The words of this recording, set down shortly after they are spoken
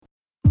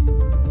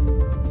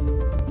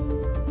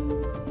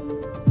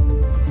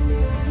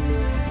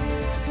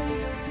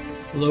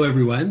Hello,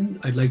 everyone.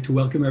 I'd like to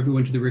welcome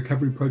everyone to the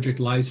Recovery Project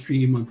live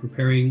stream on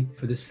preparing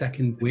for the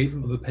second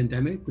wave of a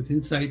pandemic with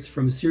insights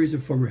from a series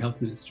of former health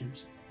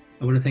ministers.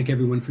 I want to thank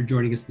everyone for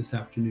joining us this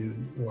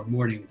afternoon or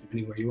morning,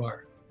 depending where you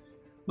are.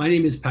 My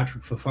name is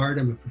Patrick Fafard.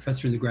 I'm a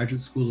professor in the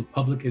Graduate School of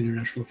Public and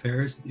International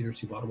Affairs at the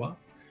University of Ottawa.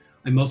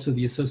 I'm also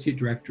the Associate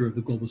Director of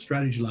the Global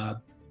Strategy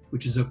Lab,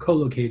 which is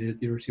co-located at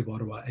the University of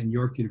Ottawa and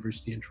York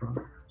University in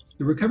Toronto.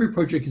 The Recovery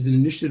Project is an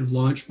initiative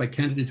launched by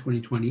Canada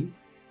 2020,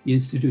 the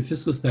Institute of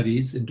Fiscal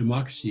Studies and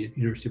Democracy at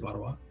the University of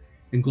Ottawa,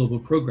 and Global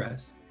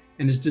Progress,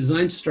 and is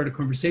designed to start a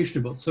conversation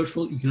about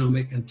social,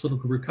 economic, and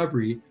political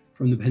recovery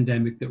from the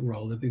pandemic that we're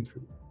all living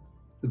through.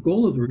 The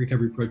goal of the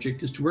Recovery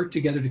Project is to work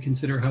together to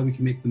consider how we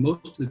can make the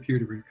most of the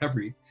period of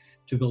recovery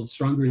to build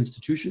stronger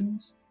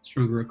institutions,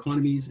 stronger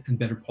economies, and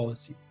better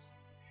policies.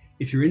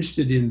 If you're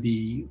interested in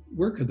the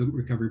work of the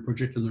Recovery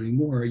Project and learning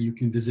more, you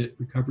can visit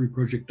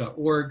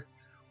recoveryproject.org,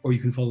 or you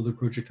can follow the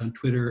project on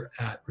Twitter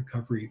at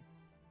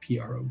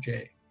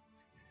recoveryproj.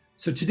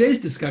 So today's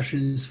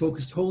discussion is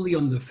focused wholly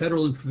on the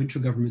federal and provincial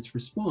government's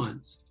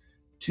response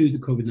to the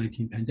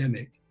COVID-19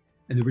 pandemic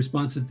and the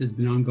response that has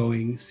been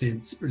ongoing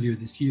since earlier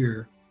this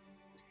year,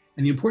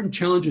 and the important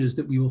challenges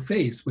that we will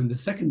face when the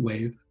second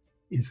wave,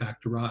 in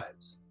fact,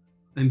 arrives.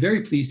 I'm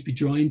very pleased to be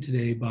joined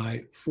today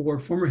by four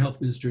former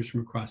health ministers from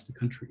across the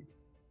country.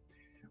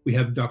 We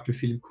have Dr.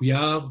 Philippe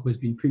Couillard, who has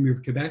been Premier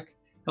of Quebec,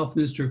 Health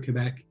Minister of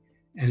Quebec,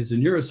 and is a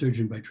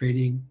neurosurgeon by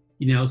training.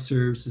 He now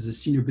serves as a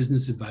Senior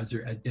Business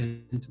Advisor at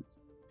Denton.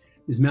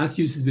 Ms.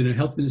 Matthews has been a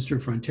Health Minister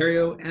for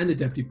Ontario and the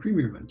Deputy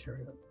Premier of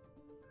Ontario.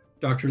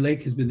 Dr.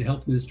 Lake has been the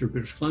Health Minister of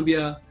British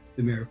Columbia,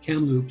 the Mayor of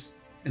Kamloops,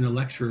 and a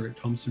lecturer at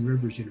Thompson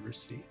Rivers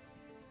University.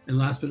 And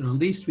last but not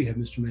least, we have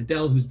Mr.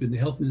 Mandel, who's been the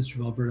Health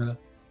Minister of Alberta,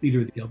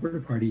 leader of the Alberta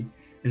Party,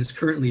 and is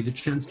currently the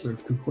Chancellor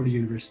of Concordia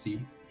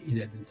University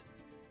in Edmonton.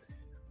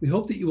 We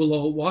hope that you will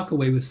all walk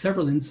away with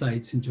several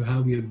insights into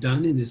how we have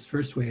done in this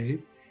first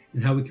wave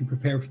and how we can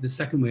prepare for the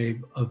second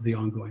wave of the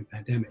ongoing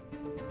pandemic.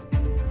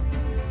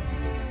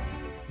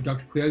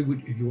 Dr.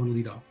 Couillard, if you want to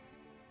lead off.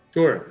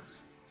 Sure.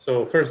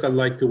 So first, I'd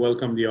like to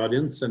welcome the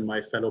audience and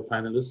my fellow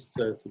panelists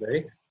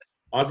today.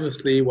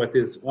 Obviously, what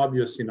is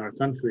obvious in our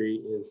country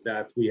is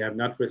that we have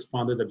not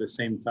responded at the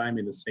same time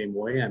in the same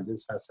way, and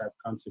this has had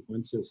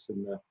consequences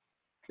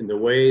in the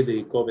way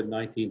the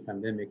COVID-19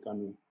 pandemic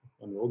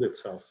unrolled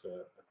itself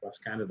across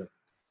Canada.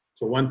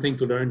 So one thing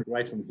to learn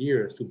right from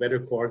here is to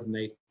better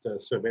coordinate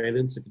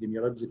surveillance,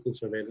 epidemiological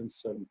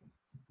surveillance,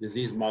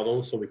 disease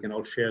models, so we can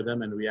all share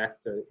them and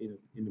react in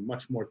a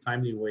much more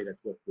timely way than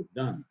what we've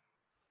done.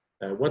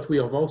 What we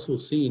have also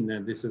seen,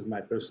 and this is my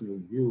personal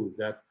view, is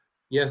that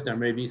yes, there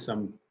may be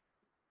some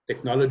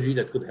technology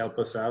that could help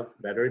us out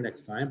better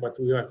next time, but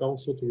we have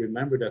also to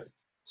remember that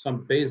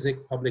some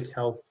basic public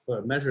health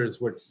measures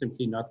were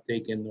simply not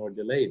taken or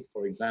delayed.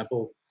 For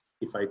example,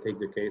 if I take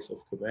the case of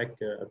Quebec,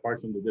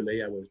 apart from the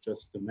delay I was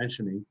just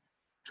mentioning,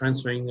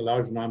 transferring a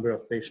large number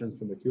of patients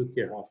from acute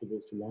care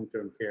hospitals to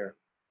long-term care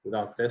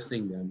without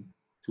testing them,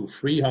 to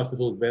free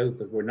hospital beds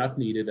that were not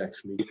needed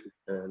actually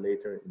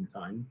later in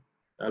time,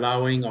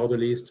 allowing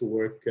elderlies to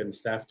work and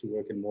staff to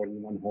work in more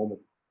than one home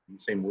in the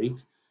same week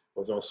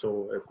was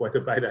also quite a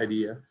bad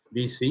idea.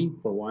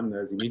 BC, for one,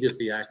 has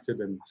immediately acted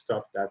and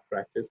stopped that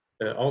practice.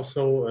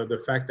 Also, the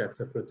fact that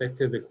the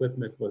protective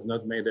equipment was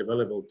not made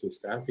available to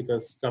staff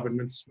because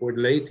governments were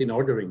late in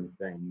ordering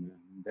them.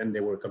 Then they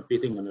were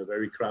competing on a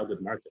very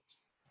crowded market.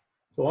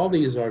 So all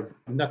these are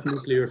not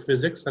nuclear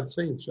physics, I'd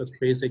say, it's just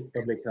basic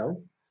public health.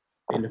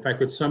 And if I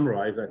could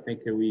summarize, I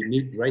think we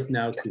need right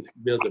now to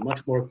build a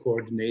much more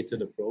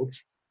coordinated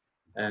approach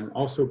and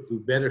also to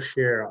better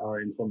share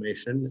our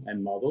information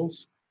and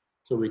models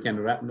so we can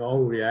all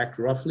react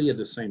roughly at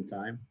the same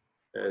time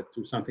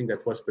to something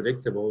that was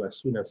predictable as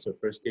soon as the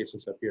first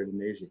cases appeared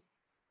in Asia.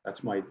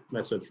 That's my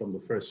message from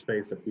the first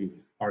phase that we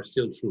are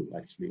still through,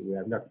 actually. We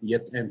have not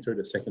yet entered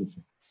the second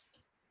phase.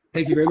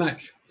 Thank you very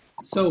much.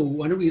 So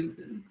why don't we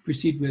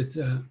proceed with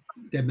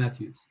Deb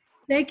Matthews.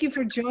 Thank you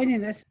for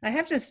joining us. I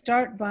have to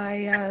start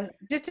by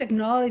just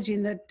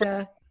acknowledging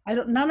that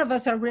none of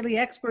us are really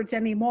experts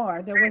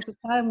anymore. There was a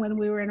time when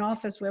we were in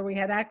office where we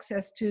had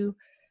access to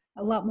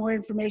a lot more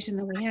information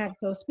than we have.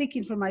 So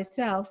speaking for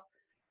myself,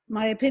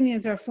 my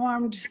opinions are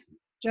formed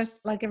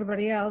just like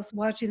everybody else,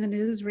 watching the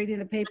news, reading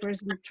the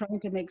papers, and trying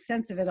to make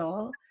sense of it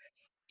all.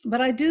 But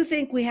I do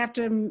think we have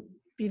to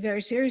be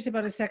very serious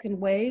about a second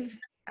wave.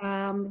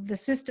 The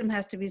system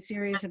has to be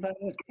serious about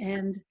it,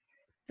 and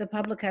the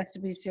public has to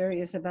be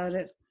serious about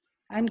it.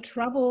 I'm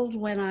troubled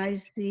when I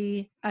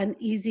see an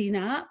easing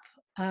up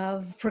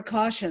of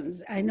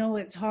precautions. I know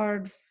it's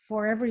hard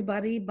for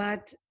everybody,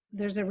 but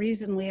there's a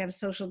reason we have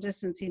social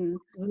distancing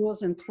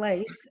rules in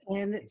place.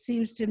 And it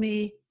seems to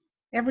me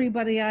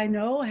everybody I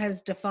know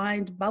has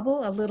defined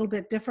bubble a little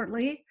bit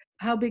differently,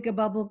 how big a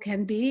bubble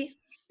can be.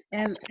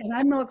 And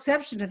I'm no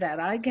exception to that.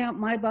 I count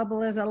my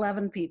bubble as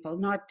 11 people,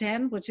 not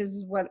 10, which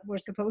is what we're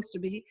supposed to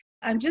be.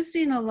 I'm just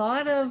seeing a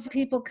lot of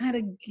people kind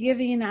of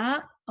giving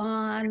up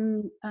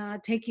on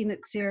taking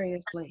it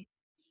seriously.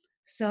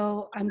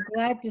 So I'm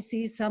glad to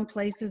see some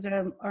places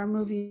are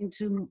moving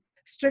to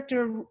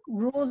stricter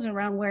rules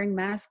around wearing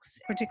masks,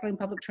 particularly in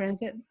public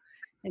transit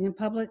and in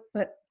public,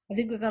 but I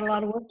think we've got a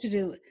lot of work to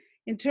do.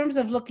 In terms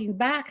of looking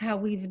back, how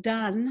we've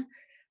done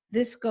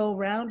this go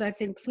round, I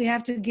think we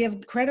have to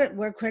give credit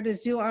where credit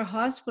is due. Our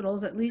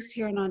hospitals, at least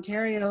here in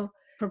Ontario,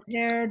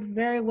 prepared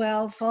very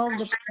well, followed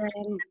the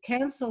plan,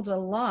 canceled a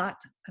lot,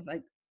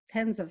 like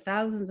tens of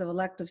thousands of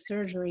elective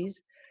surgeries,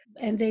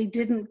 and they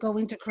didn't go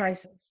into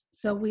crisis.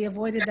 So we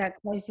avoided that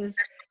crisis,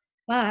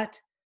 but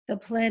the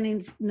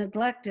planning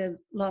neglected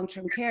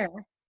long-term care,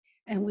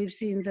 and we've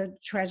seen the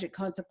tragic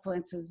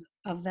consequences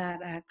of that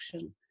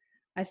action.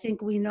 I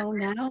think we know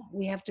now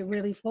we have to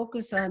really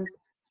focus on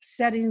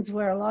settings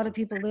where a lot of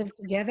people live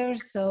together.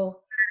 So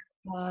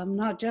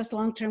not just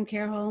long-term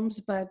care homes,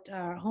 but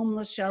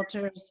homeless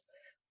shelters,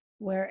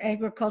 where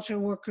agriculture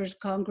workers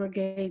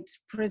congregate,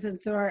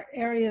 prisons. There are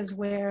areas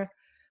where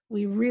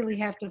we really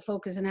have to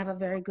focus and have a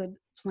very good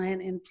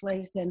plan in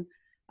place. And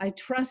I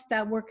trust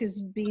that work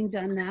is being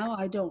done now.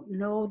 I don't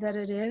know that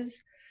it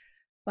is.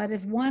 But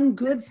if one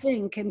good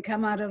thing can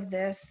come out of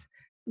this,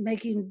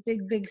 making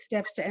big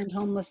steps to end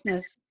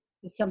homelessness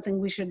is something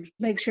we should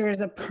make sure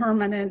is a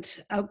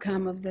permanent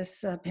outcome of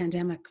this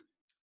pandemic.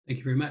 Thank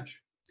you very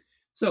much.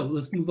 So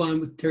let's move on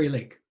with Terry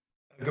Lake.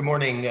 Good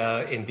morning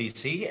in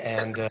BC,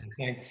 and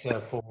thanks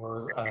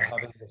for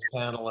having this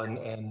panel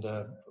and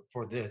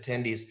for the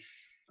attendees.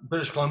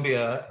 British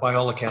Columbia, by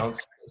all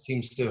accounts,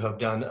 seems to have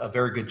done a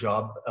very good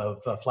job of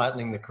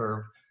flattening the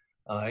curve.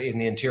 In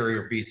the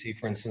interior of BC,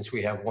 for instance,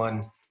 we have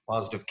one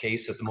positive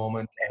case at the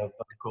moment of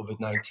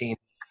COVID-19.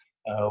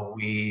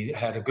 We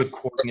had a good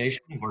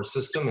coordination of our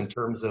system in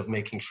terms of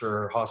making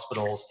sure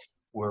hospitals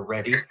were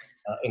ready.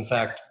 In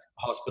fact,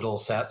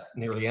 hospitals sat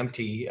nearly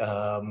empty,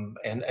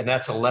 and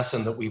that's a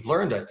lesson that we've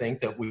learned, I think,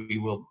 that we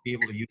will be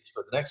able to use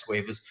for the next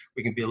wave, is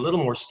we can be a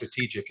little more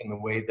strategic in the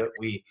way that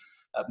we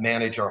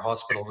manage our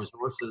hospital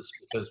resources,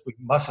 because we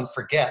mustn't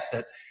forget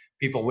that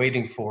people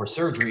waiting for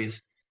surgeries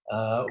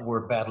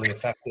were badly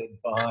affected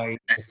by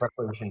the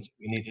preparations that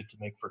we needed to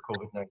make for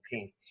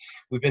COVID-19.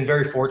 We've been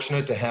very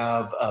fortunate to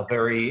have a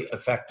very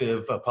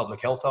effective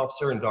public health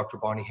officer in Dr.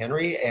 Bonnie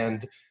Henry,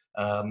 and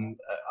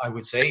I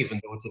would say, even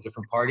though it's a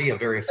different party, a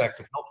very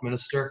effective health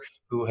minister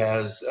who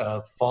has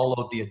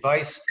followed the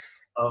advice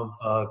of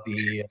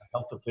the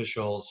health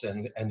officials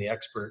and the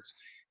experts,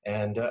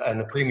 and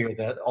a premier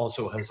that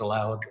also has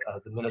allowed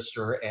the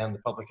minister and the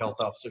public health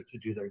officer to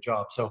do their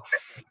job. So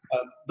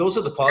those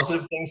are the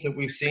positive things that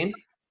we've seen.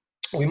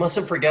 We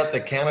mustn't forget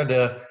that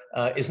Canada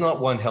is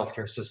not one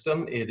healthcare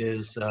system. It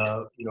is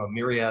a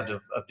myriad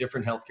of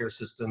different healthcare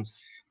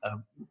systems,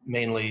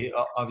 mainly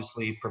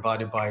obviously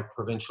provided by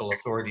provincial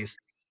authorities.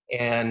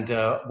 And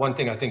one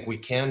thing I think we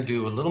can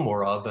do a little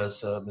more of,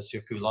 as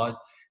Monsieur Couillard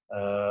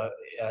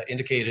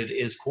indicated,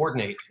 is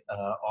coordinate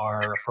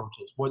our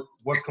approaches.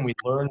 What can we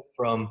learn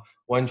from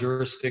one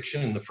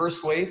jurisdiction in the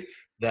first wave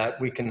that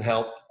we can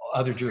help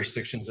other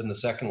jurisdictions in the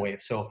second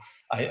wave? So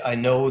I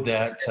know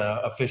that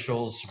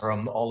officials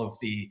from all of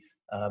the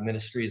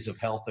ministries of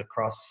health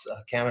across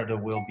Canada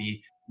will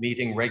be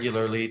meeting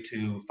regularly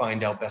to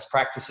find out best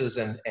practices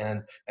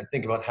and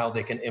think about how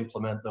they can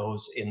implement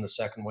those in the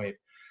second wave.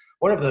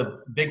 One of the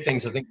big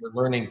things I think we're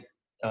learning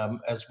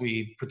as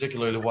we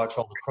particularly watch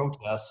all the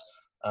protests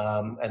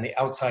and the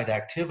outside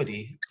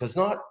activity does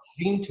not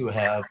seem to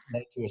have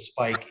led to a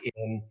spike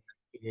in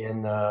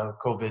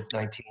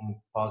COVID-19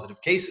 positive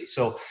cases.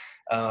 So,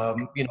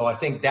 I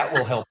think that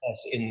will help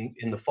us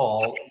in the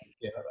fall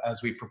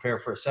as we prepare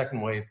for a second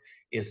wave,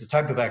 is the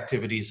type of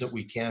activities that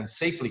we can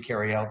safely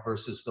carry out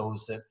versus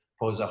those that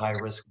pose a high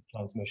risk of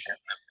transmission.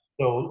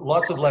 So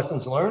lots of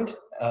lessons learned.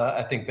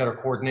 I think better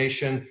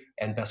coordination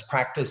and best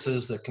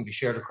practices that can be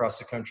shared across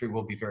the country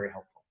will be very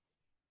helpful.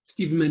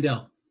 Stephen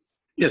Mandel.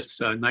 Yes,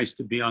 nice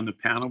to be on the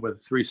panel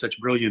with three such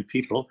brilliant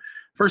people.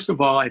 First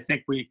of all, I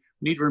think we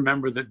need to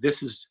remember that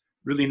this has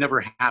really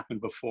never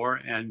happened before,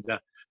 and the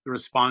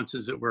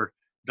responses that were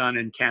done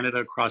in Canada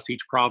across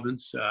each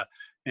province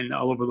and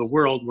all over the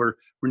world were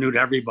new to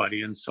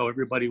everybody. And so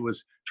everybody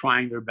was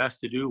trying their best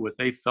to do what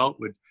they felt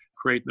would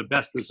create the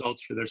best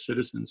results for their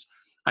citizens.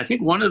 I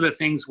think one of the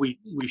things we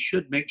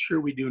should make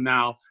sure we do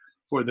now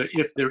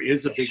if there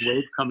is a big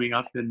wave coming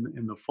up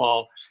in the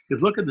fall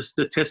is look at the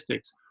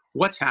statistics.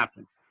 What's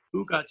happened?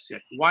 Who got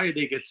sick? Why did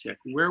they get sick?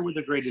 Where were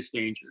the greatest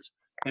dangers?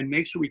 And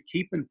make sure we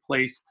keep in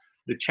place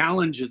the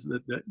challenges,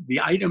 the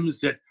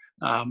items that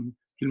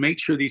can make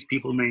sure these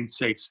people remain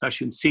safe,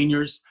 especially in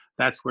seniors.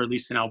 That's where, at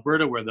least in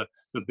Alberta, where the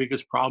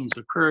biggest problems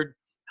occurred.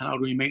 How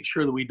do we make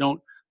sure that we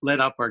don't let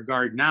up our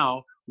guard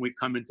now when we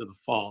come into the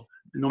fall?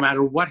 And no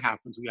matter what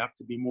happens, we have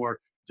to be more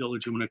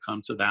diligent when it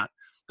comes to that.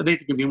 I think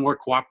there can be more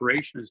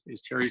cooperation,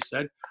 as Terry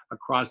said,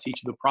 across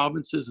each of the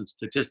provinces, and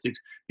statistics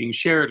being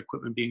shared,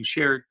 equipment being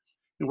shared,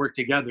 and work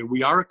together.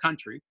 We are a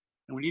country,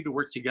 and we need to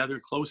work together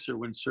closer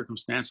when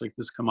circumstances like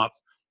this come up.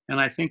 And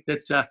I think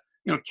that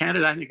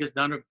Canada, I think, has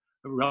done a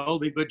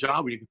relatively good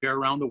job when you compare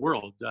around the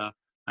world.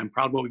 I'm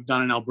proud of what we've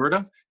done in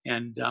Alberta,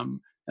 and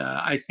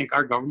I think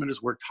our government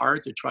has worked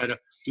hard to try to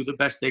do the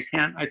best they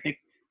can. I think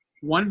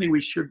one thing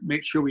we should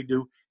make sure we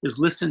do is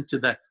listen to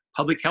the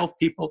public health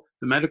people,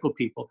 the medical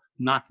people,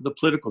 not to the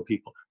political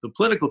people. The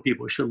political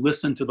people should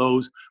listen to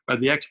those who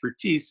have the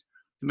expertise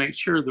to make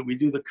sure that we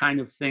do the kind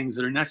of things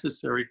that are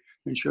necessary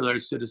to ensure that our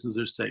citizens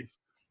are safe.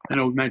 I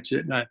know we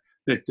mentioned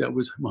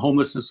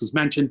homelessness was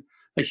mentioned,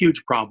 a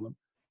huge problem.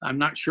 I'm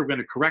not sure we're going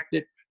to correct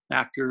it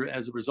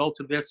as a result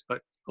of this,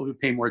 but we'll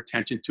pay more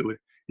attention to it.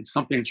 It's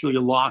something that's really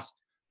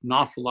lost an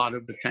awful lot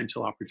of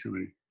potential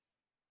opportunity.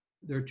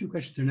 There are two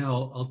questions there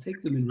now. I'll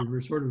take them in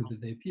reverse order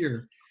that they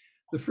appear.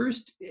 The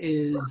first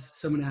is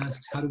someone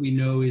asks, how do we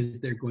know is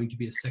there going to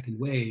be a second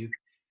wave?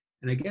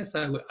 And I guess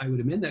I would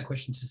amend that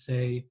question to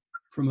say,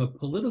 from a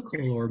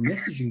political or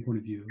messaging point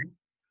of view,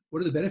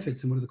 what are the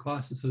benefits and what are the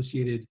costs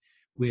associated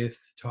with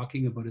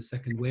talking about a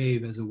second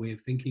wave as a way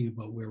of thinking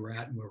about where we're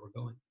at and where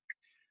we're going?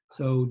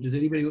 So does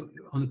anybody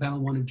on the panel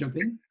want to jump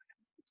in?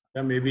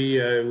 Yeah, maybe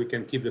we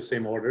can keep the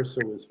same order so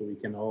we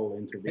can all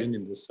intervene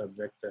in this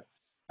subject.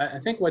 I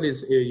think what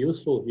is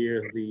useful here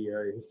is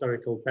the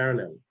historical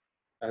parallel.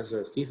 As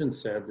Stephen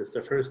said, it's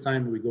the first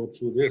time we go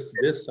through by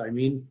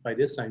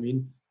this I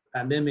mean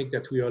pandemic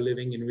that we are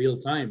living in real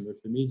time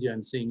with the media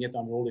and seeing it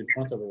unroll in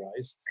front of our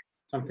eyes,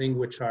 something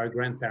which our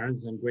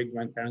grandparents and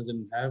great-grandparents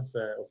didn't have,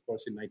 of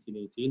course, in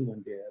 1918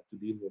 when they had to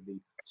deal with the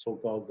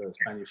so-called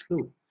Spanish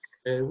flu,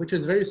 which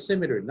is very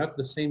similar, not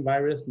the same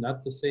virus,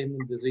 not the same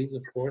disease,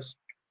 of course,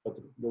 but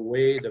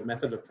the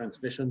method of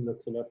transmission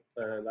looks a lot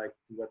like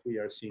what we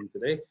are seeing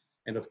today.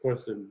 And of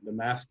course, the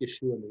mask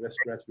issue and the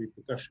respiratory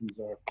repercussions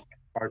are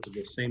part of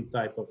the same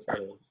type of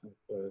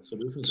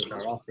solutions that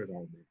are offered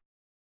out there.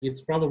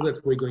 It's probably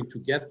that we're going to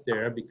get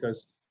there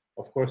because,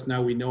 of course,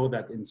 now we know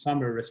that in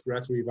summer,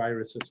 respiratory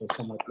viruses are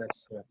somewhat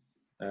less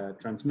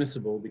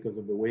transmissible because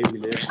of the way we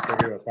live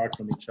further apart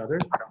from each other.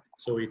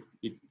 So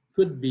it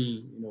could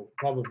be,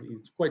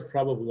 it's quite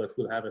probable that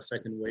we'll have a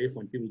second wave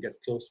when people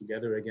get close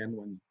together again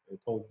when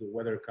cold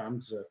weather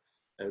comes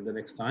the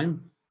next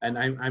time. And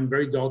I'm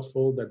very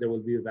doubtful that there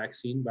will be a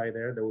vaccine by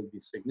there. There will be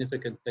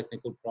significant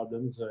technical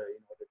problems in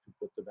order to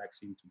put the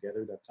vaccine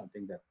together. That's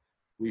something that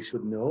we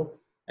should know.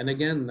 And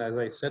again, as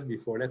I said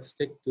before, let's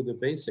stick to the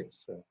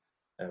basics.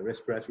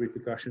 Respiratory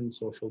precautions,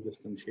 social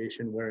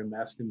distanciation, wearing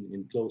masks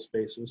in closed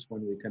spaces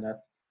when we cannot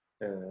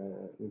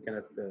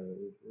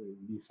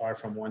be far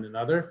from one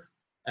another,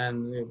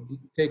 and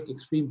take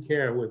extreme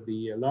care with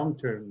the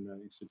long-term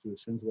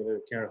institutions, whether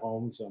care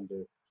homes of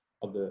the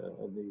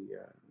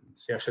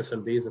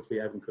CHSLDs that we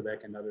have in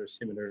Quebec and other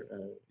similar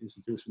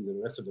institutions in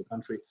the rest of the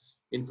country.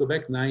 In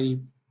Quebec,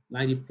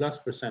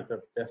 90+%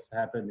 of deaths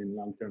happen in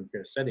long-term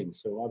care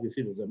settings. So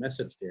obviously there's a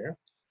message there.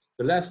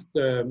 The last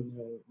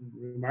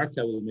remark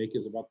I will make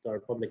is about our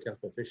public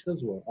health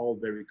officials, who are all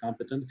very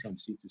competent from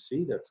C to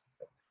C. That's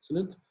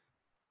excellent.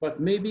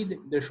 But maybe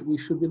we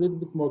should be a little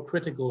bit more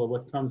critical of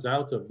what comes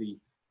out of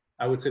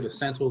I would say, the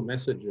central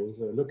messages.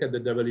 Look at the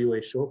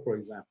WHO, for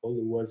example,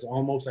 who was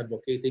almost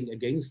advocating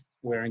against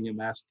wearing a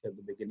mask at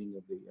the beginning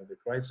of the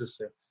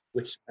crisis,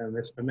 which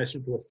a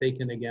message was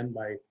taken again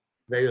by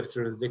various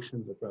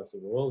jurisdictions across the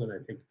world. And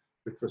I think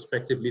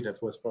retrospectively,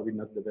 that was probably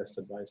not the best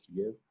advice to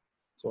give.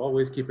 So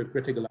always keep a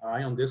critical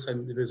eye on this.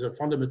 And there is a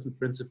fundamental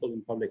principle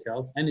in public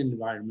health and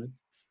environment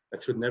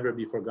that should never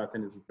be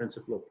forgotten, is the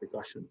principle of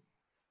precaution.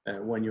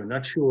 When you're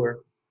not sure,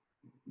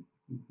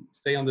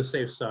 stay on the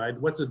safe side.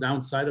 What's the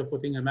downside of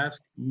putting a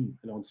mask?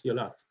 I don't see a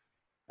lot.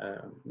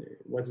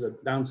 What's the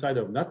downside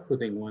of not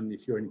putting one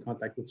if you're in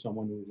contact with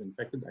someone who is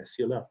infected? I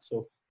see a lot.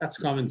 So that's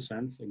common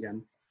sense,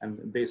 again,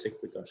 and basic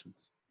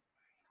precautions.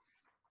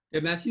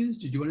 Deb Matthews,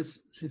 did you want to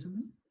say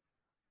something?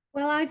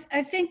 Well,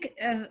 I think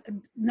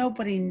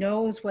nobody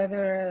knows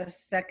whether a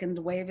second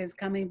wave is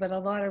coming, but a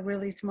lot of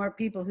really smart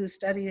people who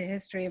study the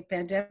history of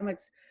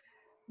pandemics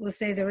will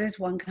say there is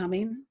one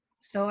coming.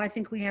 So I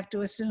think we have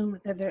to assume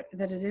that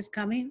it is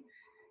coming,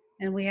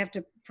 and we have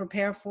to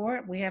prepare for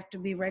it. We have to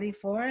be ready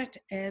for it.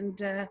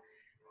 And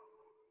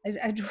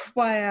I drove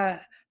by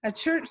a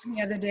church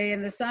the other day,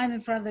 and the sign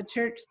in front of the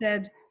church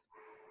said,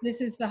 "This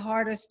is the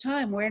hardest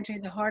time. We're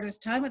entering the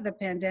hardest time of the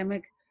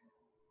pandemic.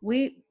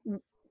 We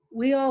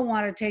all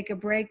want to take a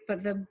break,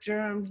 but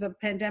the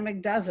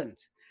pandemic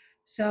doesn't."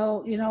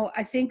 So,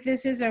 I think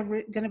this is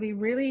going to be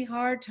really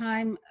hard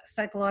time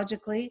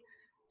psychologically.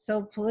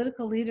 So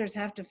political leaders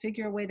have to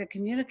figure a way to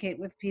communicate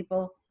with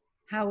people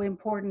how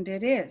important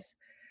it is.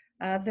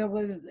 There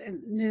was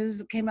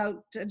news came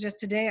out just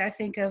today, I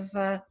think, of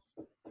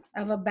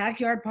a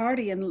backyard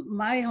party in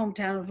my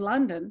hometown of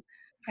London.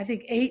 I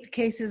think 8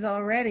 cases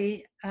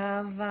already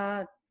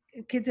of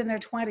kids in their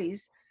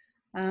 20s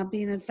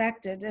being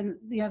infected. And,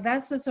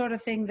 that's the sort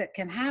of thing that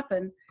can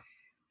happen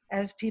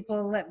as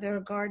people let their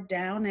guard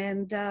down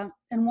and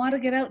want to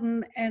get out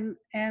and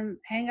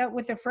hang out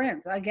with their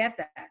friends. I get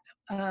that.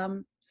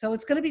 So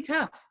it's going to be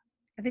tough.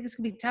 I think it's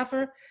going to be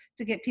tougher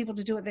to get people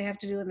to do what they have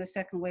to do in the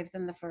second wave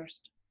than the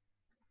first.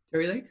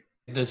 Terry Lake?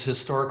 There's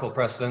historical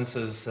precedents,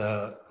 as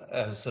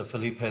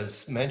Philippe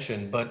has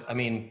mentioned, but I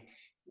mean,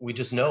 we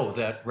just know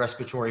that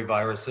respiratory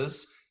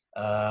viruses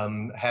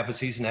have a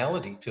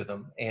seasonality to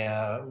them.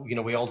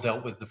 We all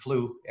dealt with the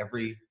flu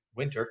every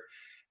winter.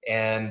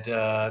 And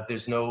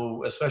there's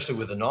no, especially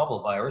with a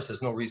novel virus,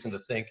 there's no reason to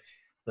think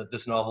that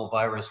this novel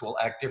virus will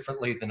act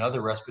differently than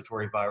other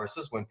respiratory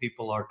viruses. When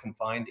people are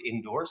confined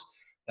indoors,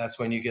 that's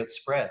when you get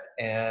spread.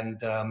 And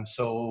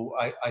so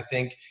I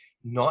think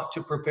not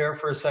to prepare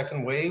for a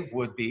second wave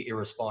would be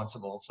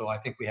irresponsible. So I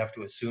think we have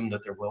to assume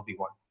that there will be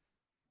one.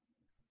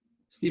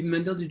 Stephen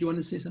Mandel, did you want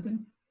to say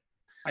something?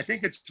 I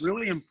think it's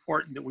really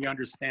important that we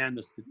understand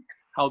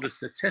how the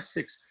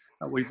statistics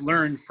that we've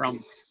learned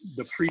from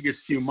the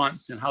previous few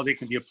months and how they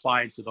can be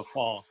applied to the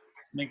fall.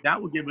 I think that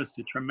will give us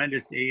a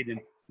tremendous aid in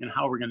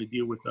how we're going to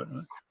deal with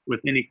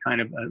any kind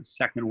of a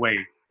second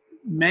wave.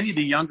 Many of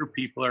the younger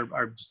people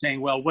are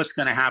saying, well, what's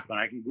going to happen?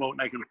 I can go out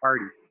and I can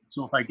party.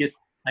 So if I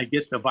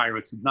get the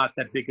virus, it's not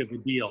that big of a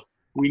deal.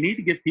 We need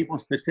to give people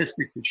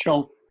statistics to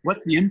show what's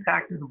the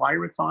impact of the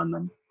virus on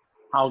them,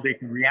 how they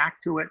can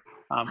react to it,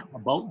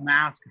 about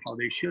masks, how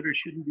they should or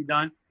shouldn't be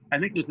done. I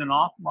think there's an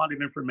awful lot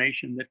of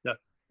information that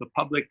the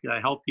public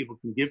health people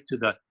can give to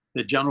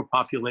the general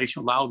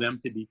population, allow them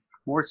to be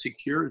more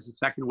secure as the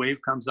second wave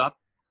comes up.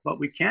 But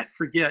we can't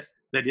forget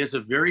that it is a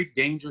very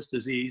dangerous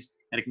disease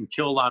and it can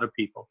kill a lot of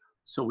people.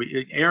 So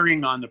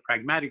erring on the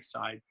pragmatic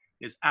side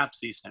is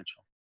absolutely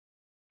essential.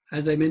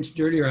 As I mentioned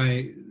earlier,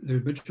 there are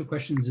a bunch of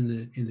questions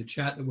in the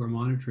chat that we're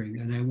monitoring,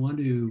 and I want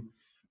to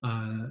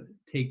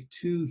take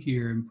two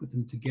here and put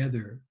them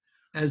together.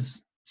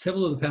 As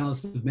several of the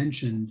panelists have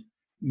mentioned,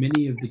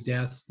 many of the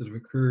deaths that have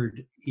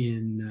occurred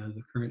in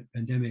the current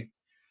pandemic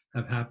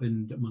have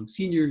happened among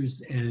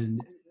seniors,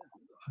 and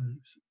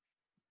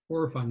a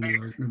horrifyingly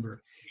large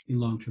number in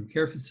long-term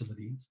care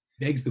facilities.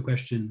 Begs the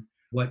question,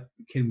 what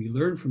can we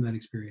learn from that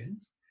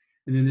experience?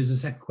 And then there's a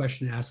second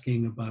question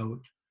asking about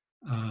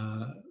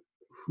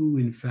who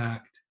in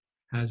fact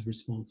has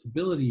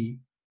responsibility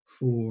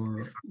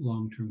for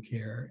long-term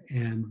care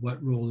and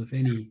what role, if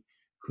any,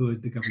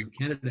 could the government of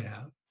Canada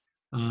have?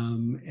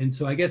 And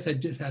so I guess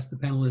I'd just ask the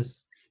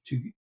panelists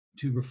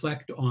to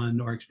reflect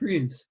on our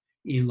experience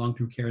in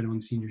long-term care and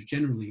among seniors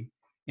generally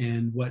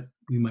and what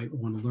we might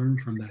want to learn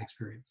from that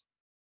experience.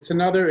 It's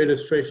another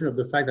illustration of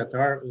the fact that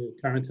our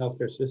current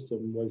healthcare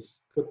system was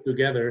put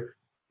together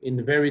in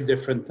a very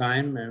different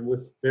time and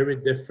with very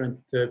different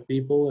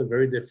people, a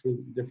very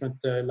different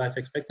life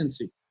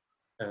expectancy.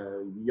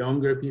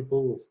 Younger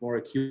people with more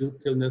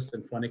acute illness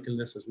and chronic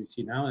illness as we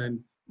see now, and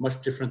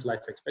much different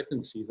life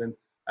expectancies. And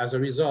as a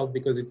result,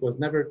 because it was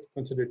never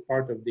considered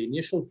part of the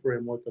initial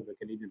framework of the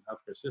Canadian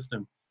healthcare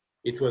system,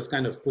 it was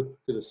kind of put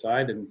to the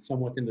side and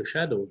somewhat in the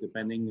shadows,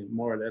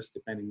 more or less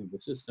depending on the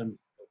system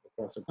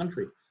across the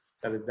country.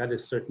 That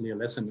is certainly a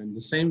lesson. And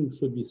the same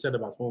should be said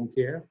about home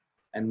care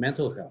and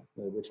mental health,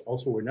 which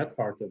also were not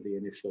part of the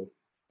initial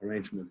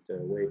arrangement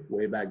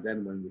way back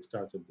then when we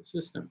started the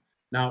system.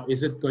 Now,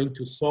 is it going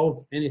to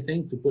solve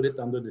anything to put it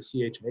under the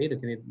CHA,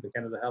 the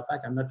Canada Health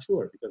Act? I'm not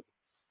sure, because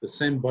the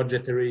same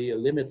budgetary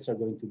limits are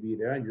going to be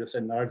there, and you just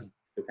enlarge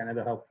the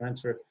Canada Health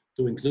Transfer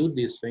to include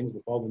these things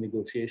with all the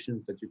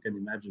negotiations that you can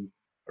imagine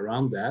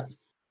around that.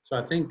 So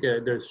I think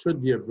there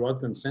should be a broad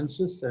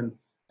consensus, and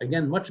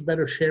again, much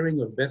better sharing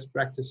of best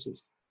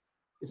practices.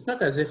 It's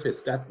not as if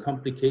it's that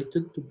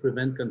complicated to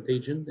prevent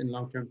contagion in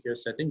long-term care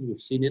settings. We've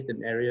seen it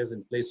in areas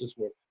and places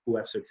who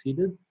have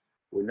succeeded.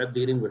 We're not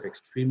dealing with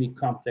extremely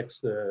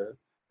complex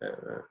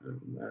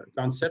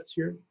concepts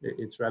here.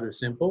 It's rather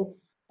simple,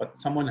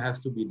 but someone has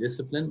to be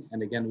disciplined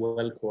and again,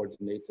 well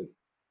coordinated.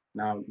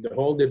 Now, the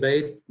whole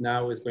debate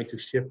now is going to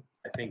shift,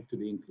 I think,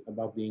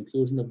 about the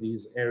inclusion of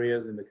these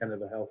areas in the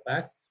Canada Health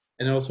Act,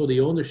 and also the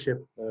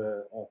ownership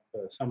of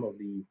some of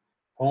the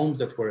homes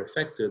that were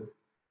affected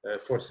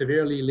for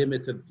severely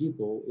limited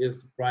people. Is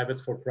the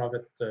private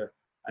for-profit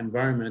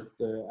environment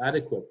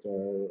adequate,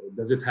 or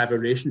does it have a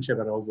relationship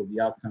at all with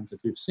the outcomes that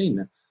we've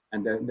seen?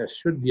 And there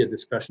should be a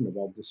discussion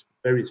about this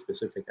very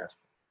specific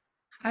aspect.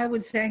 I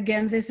would say,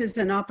 again, this is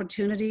an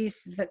opportunity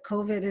that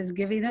COVID is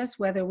giving us.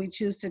 Whether we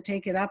choose to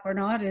take it up or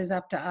not is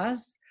up to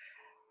us.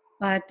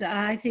 But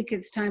I think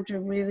it's time to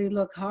really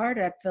look hard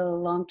at the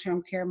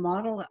long-term care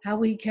model, how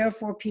we care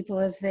for people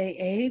as they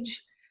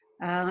age.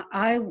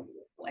 I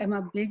am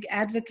a big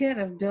advocate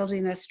of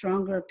building a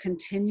stronger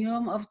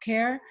continuum of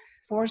care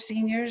for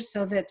seniors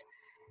so that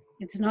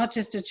it's not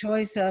just a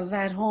choice of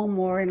at home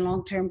or in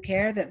long-term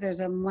care, that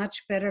there's a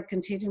much better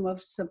continuum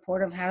of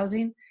supportive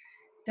housing.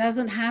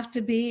 Doesn't have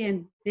to be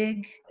in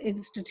big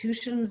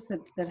institutions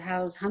that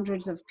house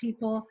hundreds of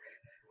people.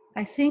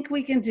 I think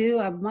we can do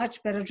a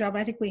much better job.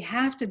 I think we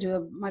have to do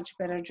a much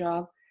better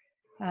job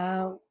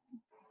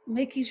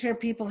making sure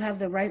people have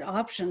the right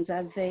options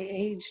as they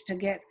age to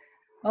get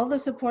all the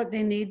support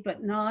they need,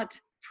 but not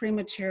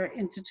premature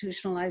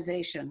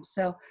institutionalization.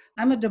 So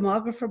I'm a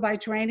demographer by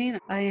training.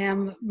 I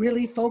am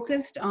really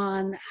focused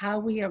on how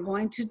we are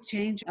going to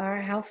change our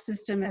health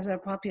system as our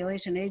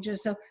population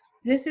ages. So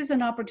this is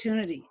an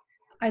opportunity.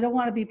 I don't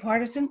want to be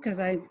partisan because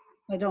I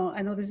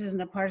know this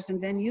isn't a partisan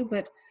venue,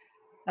 but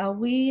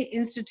we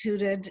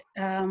instituted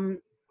some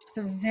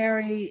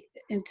very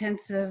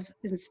intensive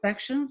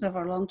inspections of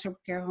our long-term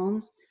care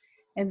homes,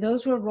 and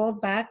those were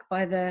rolled back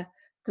by the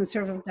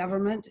Conservative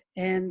government.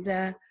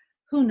 And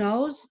who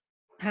knows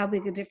how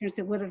big a difference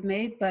it would have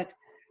made, but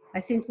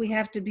I think we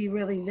have to be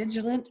really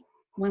vigilant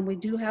when we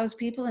do house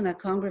people in a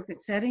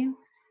congregate setting,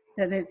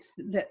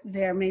 that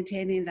they're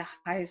maintaining the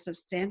highest of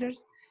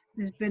standards.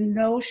 There's been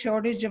no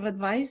shortage of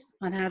advice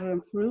on how to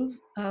improve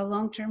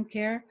long-term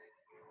care.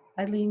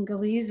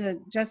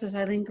 Justice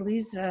Eileen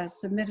Galeese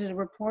submitted a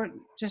report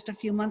just a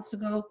few months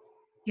ago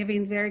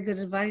giving very good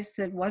advice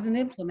that wasn't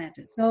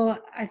implemented. So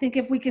I think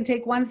if we can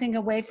take one thing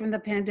away from the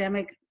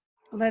pandemic,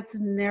 let's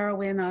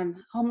narrow in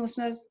on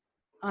homelessness,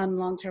 on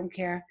long-term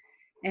care,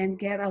 and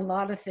get a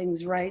lot of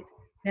things right,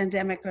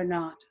 pandemic or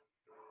not.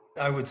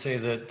 I would say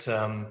that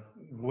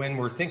when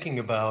we're thinking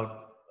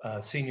about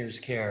seniors'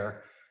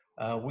 care,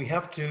 we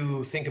have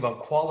to think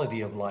about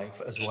quality of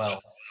life as well.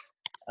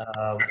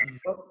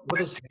 What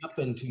has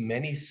happened to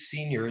many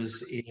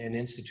seniors in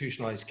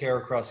institutionalized care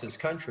across this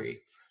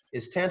country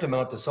is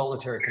tantamount to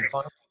solitary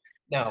confinement.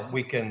 Now,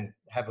 we can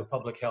have a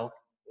public health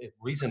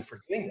reason for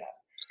doing that,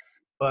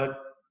 but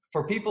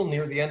for people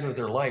near the end of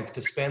their life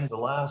to spend the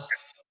last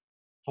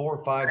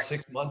 4, 5,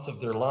 6 months of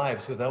their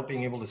lives without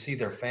being able to see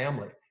their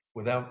family,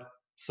 without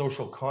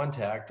social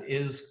contact,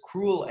 is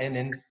cruel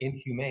and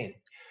inhumane.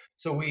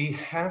 So we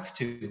have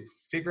to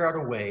figure out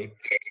a way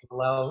to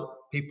allow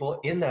people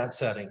in that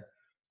setting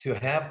to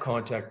have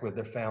contact with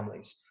their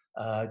families,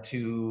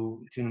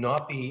 to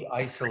not be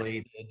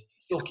isolated,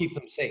 still keep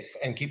them safe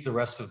and keep the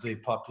rest of the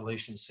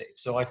population safe.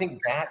 So I think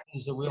that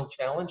is a real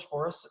challenge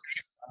for us,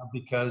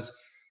 because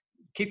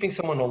keeping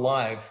someone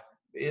alive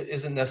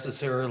isn't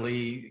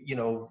necessarily,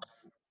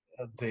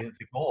 the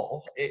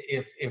goal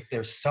if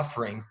they're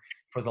suffering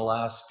for the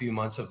last few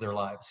months of their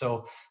lives.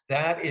 So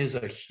that is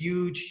a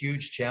huge,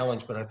 huge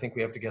challenge, but I think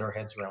we have to get our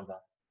heads around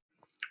that.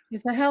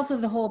 It's the health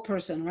of the whole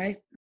person,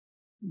 right?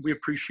 We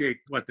appreciate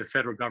what the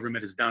federal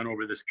government has done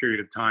over this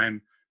period of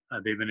time.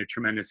 They've been a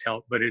tremendous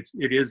help, but it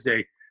is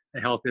a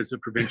health is a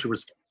provincial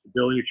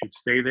responsibility. It should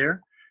stay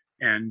there.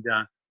 And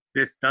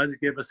this does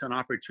give us an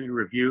opportunity to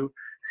review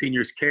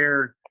seniors'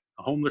 care,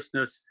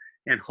 homelessness,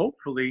 and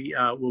hopefully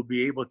we'll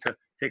be able to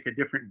take a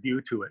different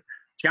view to it.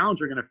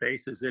 Challenge we're going to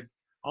face is that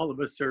all of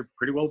us are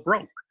pretty well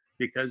broke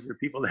because there are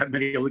people that haven't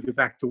been able to get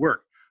back to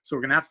work. So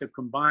we're going to have to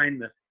combine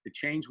the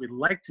change we'd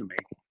like to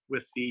make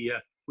with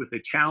the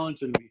challenge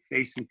that will be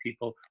facing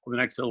people over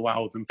the next little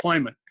while with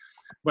employment.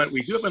 But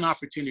we do have an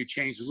opportunity to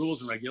change the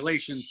rules and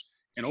regulations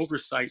and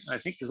oversight. And I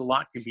think there's a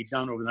lot can be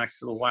done over the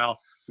next little while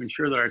to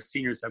ensure that our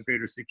seniors have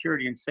greater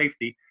security and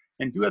safety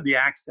and do have the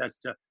access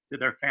to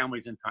their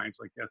families in times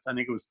like this. I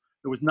think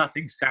there was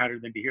nothing sadder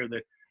than to hear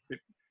that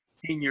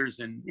seniors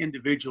and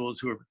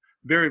individuals who are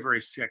very, very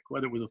sick,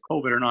 whether it was a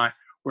COVID or not,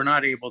 were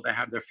not able to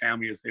have their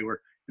family as they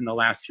were in the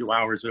last few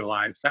hours of their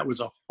lives. That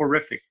was a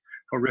horrific,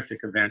 horrific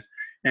event.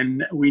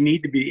 And we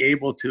need to be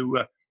able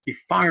to be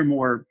far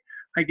more,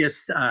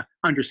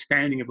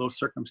 understanding of those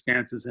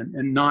circumstances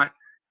and not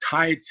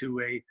tied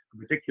to a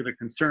particular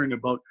concern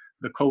about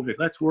the COVID.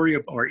 Let's worry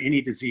about, or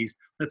any disease,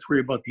 let's worry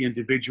about the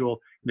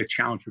individual and the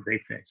challenge that they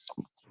face.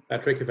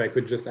 Patrick, if I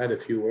could just add a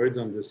few words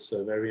on this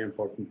very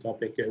important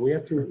topic. We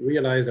have to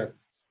realize that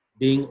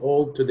being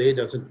old today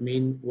doesn't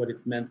mean what it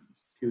meant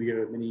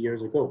many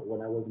years ago.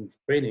 When I was in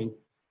training,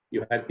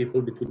 you had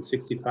people between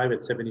 65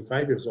 and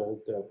 75 years old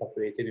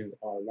populated in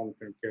our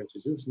long-term care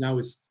institutions. Now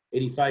it's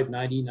 85,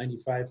 90,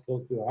 95,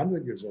 close to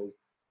 100 years old.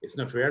 It's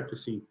not rare to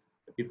see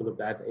people of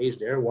that age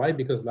there. Why?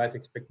 Because life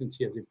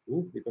expectancy has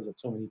improved because of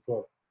so many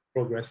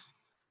progress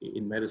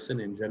in medicine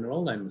in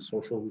general and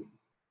social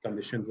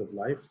conditions of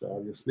life,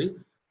 obviously.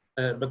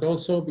 But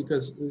also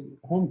because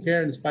home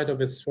care, in spite of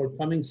its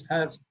shortcomings,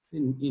 has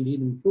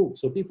indeed improved.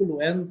 So people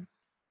who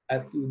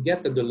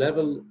get at the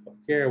level of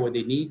care where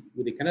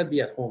they cannot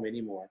be at home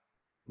anymore,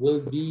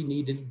 will be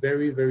needed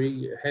very,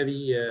 very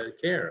heavy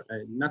care,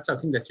 not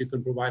something that you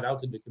can provide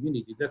out in the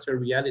community. That's a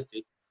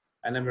reality.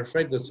 And I'm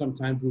afraid that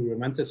sometimes we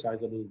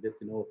romanticize a little bit,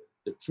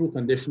 the true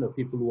condition of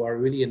people who are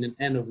really in an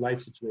end of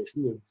life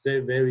situation with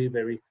very,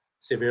 very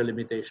severe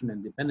limitation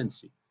and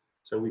dependency.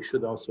 So we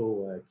should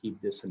also keep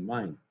this in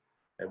mind.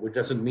 Which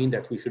doesn't mean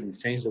that we shouldn't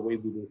change the way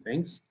we do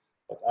things,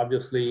 but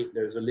obviously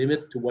there's a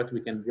limit to what we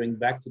can bring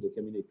back to the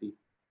community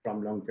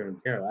from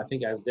long-term care. I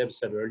think, as Deb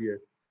said earlier,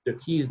 the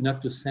key is not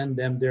to send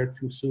them there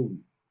too soon.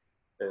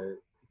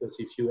 Because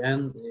if you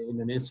end in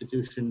an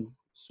institution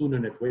sooner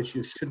than which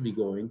you should be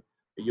going,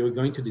 you're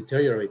going to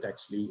deteriorate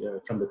actually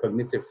from the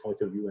cognitive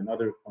point of view and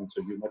other points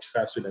of view much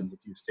faster than if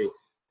you stay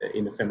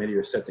in a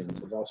familiar setting.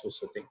 So it's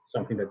also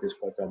something that is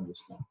quite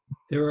obvious now.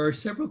 There are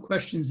several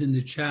questions in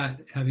the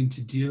chat having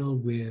to deal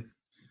with,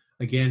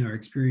 again, our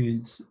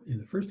experience in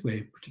the first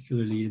wave,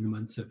 particularly in the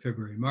months of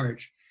February,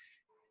 March,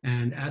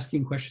 and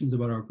asking questions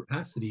about our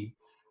capacity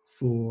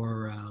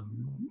for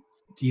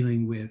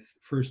dealing with,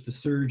 first, the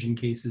surge in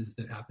cases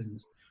that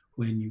happens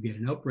when you get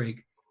an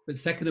outbreak, but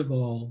second of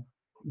all,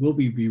 will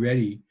we be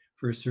ready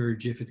for a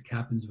surge if it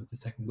happens with the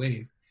second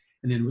wave?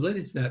 And then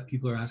related to that,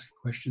 people are asking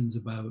questions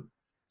about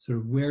sort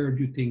of where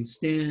do things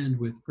stand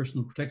with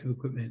personal protective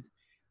equipment.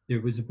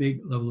 There was a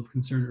big level of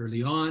concern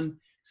early on.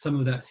 Some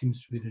of that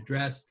seems to be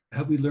addressed.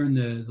 Have we learned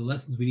the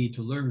lessons we need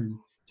to learn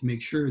to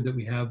make sure that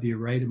we have the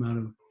right amount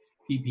of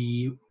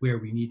PPE where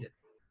we need it.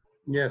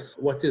 Yes,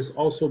 what has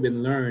also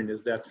been learned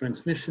is that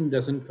transmission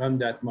doesn't come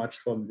that much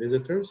from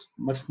visitors,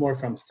 much more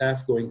from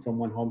staff going from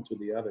one home to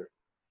the other.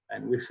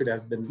 And we should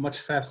have been much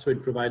faster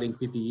in providing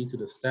PPE to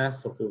the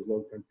staff of those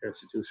long-term care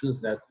institutions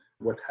than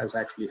what has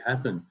actually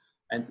happened.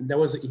 And there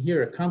was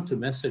here a counter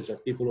message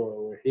that people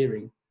were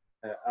hearing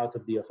out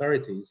of the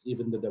authorities,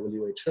 even the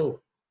WHO,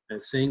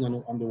 saying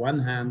on the one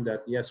hand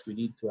that yes, we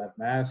need to have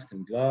masks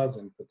and gloves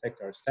and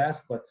protect our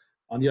staff, but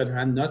on the other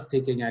hand, not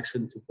taking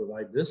action to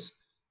provide this,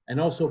 and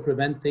also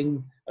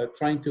preventing,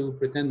 trying to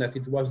pretend that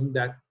it wasn't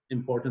that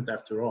important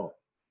after all,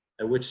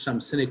 which some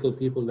cynical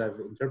people have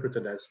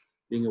interpreted as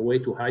being a way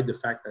to hide the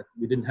fact that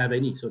we didn't have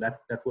any. So that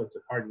was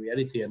the hard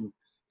reality, and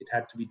it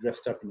had to be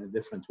dressed up in a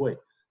different way.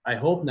 I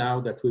hope now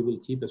that we will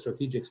keep a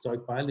strategic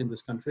stockpile in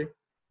this country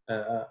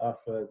of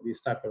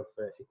this type of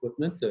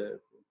equipment,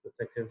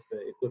 protective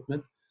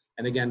equipment.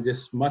 And again,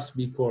 this must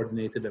be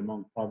coordinated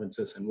among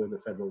provinces and with the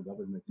federal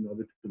government in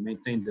order to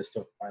maintain the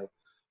stockpile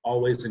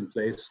always in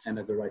place and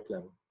at the right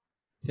level.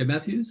 Deb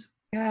Matthews?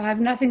 Yeah, I have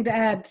nothing to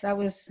add.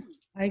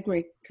 I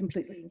agree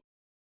completely.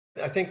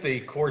 I think the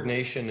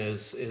coordination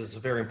is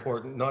very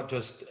important, not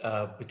just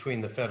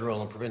between the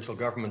federal and provincial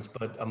governments,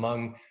 but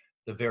among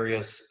the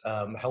various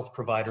health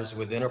providers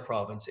within a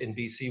province. In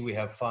BC, we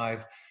have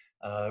 5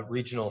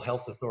 regional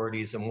health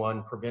authorities and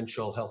 1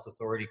 provincial health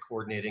authority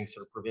coordinating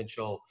sort of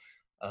provincial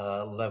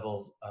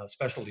level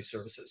specialty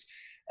services.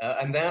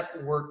 And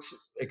that works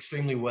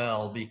extremely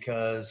well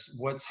because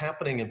what's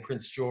happening in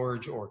Prince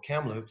George or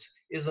Kamloops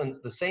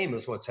isn't the same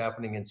as what's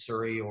happening in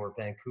Surrey or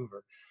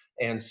Vancouver.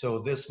 And so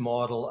this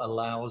model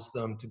allows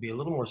them to be a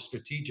little more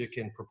strategic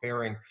in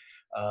preparing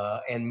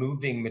and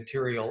moving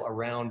material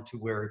around to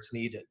where it's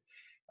needed.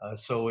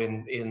 So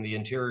in the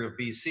interior of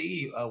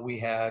BC, we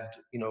had,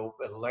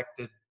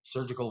 elected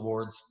surgical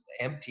wards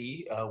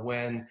empty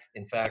when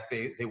in fact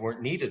they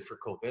weren't needed for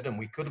COVID, and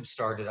we could have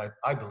started,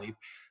 I believe,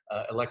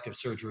 elective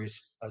surgeries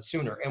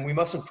sooner. And we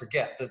mustn't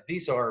forget that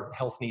these are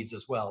health needs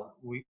as well.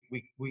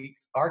 We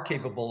are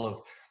capable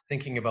of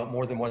thinking about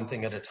more than one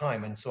thing at a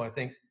time. And so I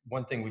think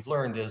one thing we've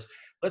learned is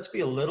let's be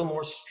a little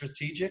more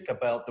strategic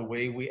about the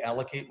way we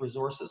allocate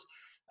resources.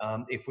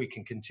 If we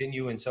can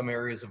continue in some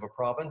areas of a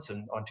province,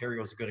 and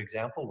Ontario is a good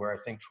example where I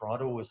think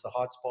Toronto was the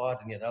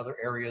hotspot, and yet other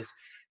areas,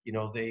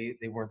 they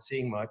weren't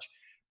seeing much,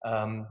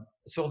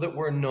 so that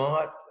we're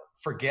not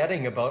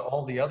forgetting about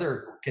all the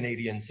other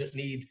Canadians that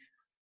need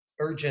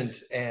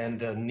urgent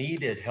and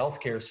needed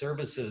healthcare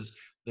services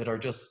that are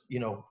just,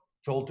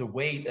 told to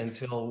wait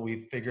until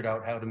we've figured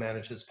out how to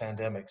manage this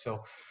pandemic.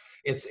 So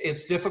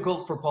it's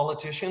difficult for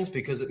politicians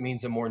because it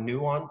means a more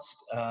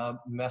nuanced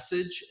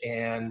message,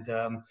 and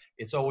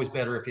it's always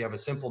better if you have a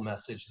simple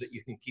message that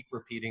you can keep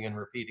repeating and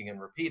repeating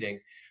and repeating.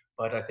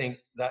 But I think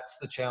that's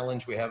the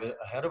challenge we have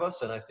ahead of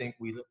us, and I think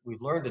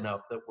we've learned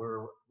enough that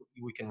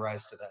we can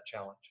rise to that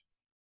challenge.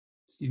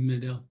 Stephen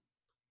Mandel.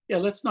 Yeah,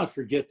 let's not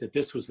forget that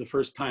this was the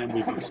first time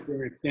we've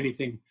experienced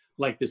anything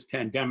like this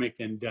pandemic,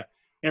 and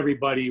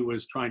everybody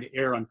was trying to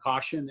err on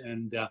caution.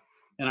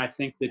 And I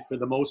think that for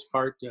the most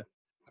part,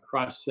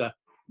 across the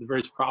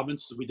various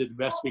provinces, we did the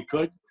best we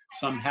could.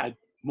 Some had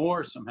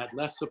more, some had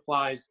less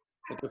supplies.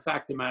 But the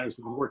fact of the matter is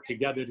we work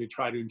together to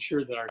try to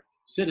ensure that our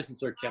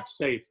citizens are kept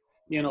safe.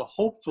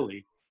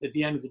 Hopefully, at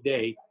the end of the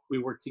day, we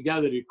work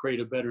together to create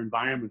a better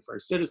environment for our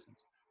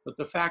citizens. But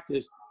the fact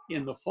is,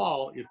 in the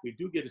fall, if we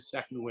do get a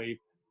second wave,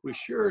 we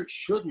sure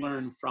should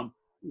learn from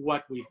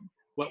what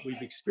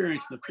we've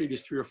experienced in the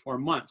previous 3 or 4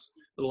 months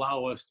that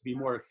allow us to be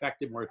more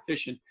effective, more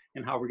efficient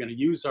in how we're going to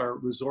use our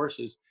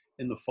resources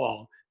in the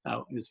fall.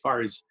 As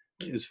far as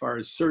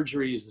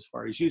surgeries, as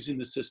far as using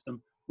the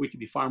system, we could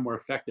be far more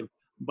effective.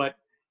 But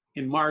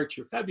in March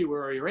or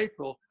February or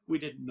April, we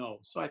didn't know.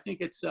 So I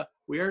think it's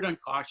we erred on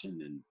caution,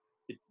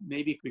 and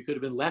maybe we could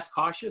have been less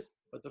cautious.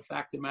 But the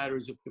fact of the matter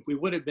is, if we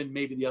would have been,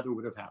 maybe the other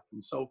would have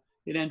happened. So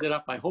it ended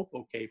up, I hope,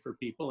 okay for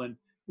people, and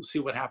we'll see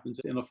what happens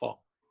in the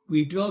fall.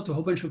 We've developed a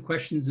whole bunch of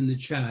questions in the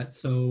chat,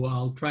 so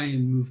I'll try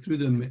and move through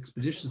them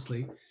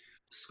expeditiously.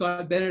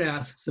 Scott Bennett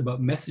asks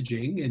about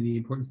messaging and the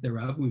importance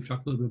thereof. We've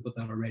talked a little bit about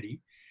that already.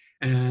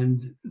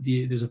 And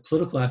there's a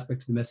political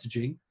aspect to the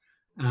messaging,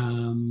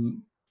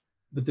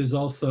 but there's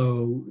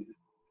also,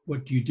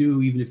 what do you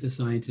do even if the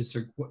scientists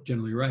are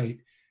generally right?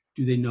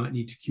 Do they not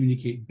need to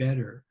communicate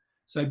better?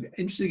 So I'm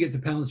interested to get the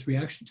panelists'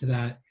 reaction to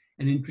that.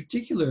 And in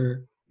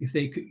particular,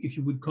 if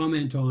you would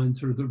comment on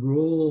sort of the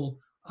role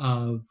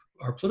of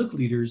our political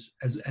leaders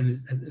and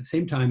at the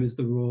same time as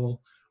the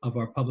role of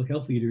our public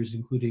health leaders,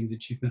 including the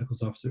chief medical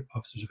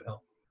officers of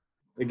health.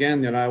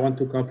 Again, I want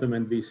to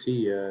compliment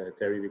BC,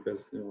 Terry, because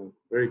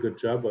very good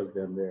job was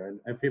done there,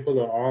 and people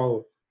are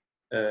all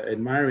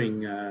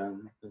admiring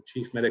the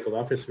chief medical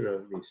officer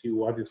of BC,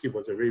 who obviously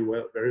was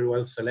very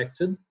well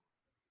selected.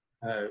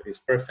 Is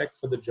perfect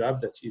for the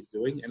job that she's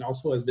doing, and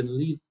also has been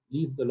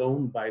left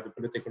alone by the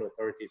political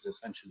authorities.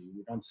 Essentially,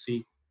 we don't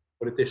see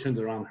politicians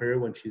around her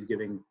when she's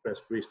giving press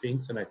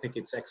briefings, and I think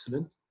it's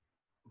excellent.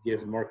 It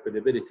gives more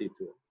credibility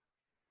to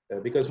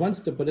it. Because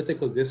once the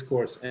political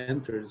discourse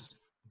enters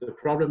The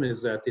problem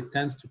is that it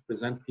tends to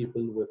present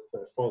people with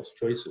false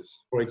choices.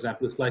 For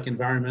example, it's like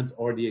environment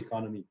or the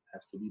economy. It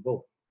has to be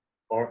both.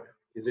 Or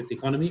is it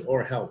economy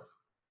or health?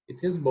 It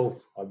is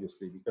both,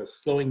 obviously,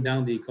 because slowing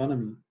down the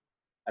economy,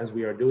 as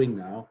we are doing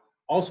now,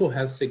 also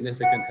has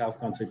significant health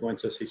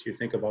consequences if you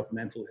think about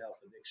mental health,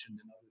 addiction,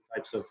 and other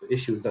types of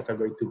issues that are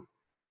going to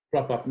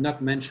crop up,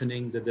 not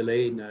mentioning the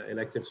delay in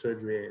elective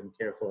surgery and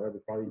care for other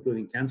problems,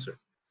 including cancer.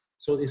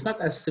 So it's not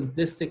as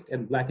simplistic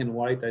and black and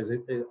white as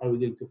are we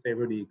going to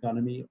favor the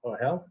economy or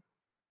health?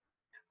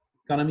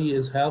 Economy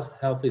is health,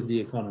 health is the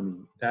economy.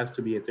 It has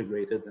to be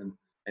integrated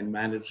and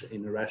managed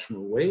in a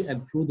rational way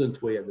and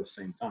prudent way at the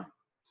same time.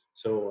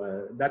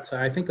 So that's,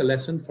 I think, a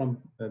lesson from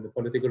the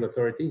political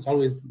authorities. It's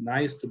always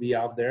nice to be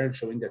out there and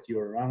showing that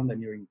you're around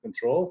and you're in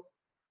control.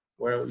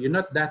 Well, you're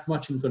not that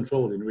much in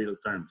control in real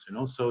terms, you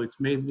know. So it's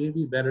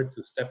maybe better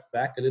to step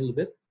back a little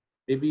bit,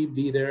 maybe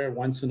be there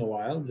once in a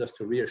while just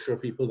to reassure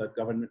people that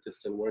government is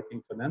still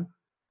working for them.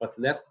 But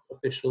let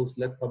officials,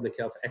 let public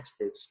health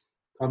experts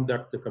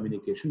conduct the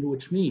communication,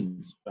 which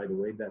means, by the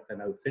way, that,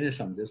 and I'll finish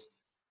on this,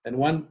 and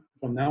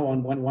from now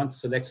on, one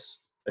selects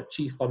a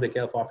chief public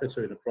health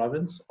officer in a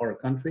province or a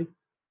country.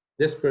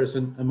 This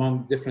person,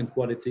 among different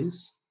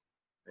qualities,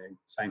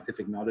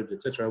 scientific knowledge,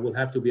 etc., will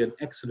have to be an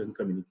excellent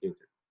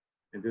communicator.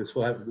 And this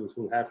will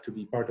have to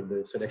be part of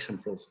the selection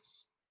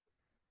process.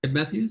 Deb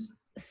Matthews?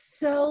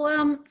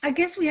 So I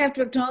guess we have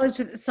to acknowledge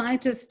that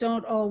scientists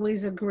don't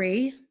always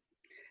agree.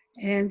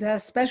 And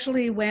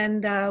especially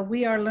when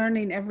we are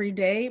learning every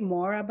day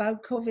more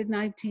about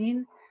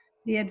COVID-19,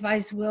 the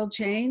advice will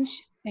change.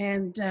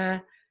 And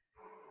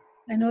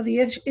I know the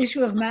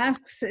issue of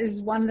masks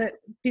is one that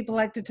people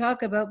like to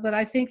talk about, but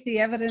I think the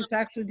evidence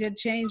actually did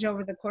change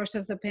over the course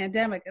of the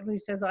pandemic, at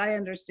least as I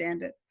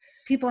understand it.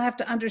 People have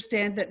to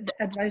understand that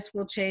the advice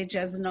will change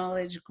as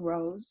knowledge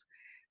grows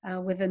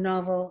with a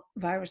novel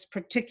virus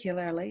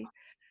particularly.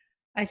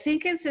 I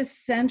think it's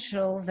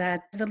essential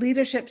that the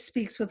leadership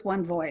speaks with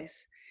one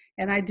voice.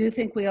 And I do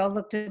think we all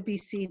look to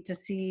BC to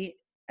see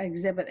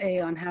Exhibit A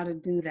on how to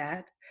do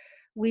that.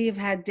 We've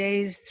had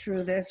days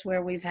through this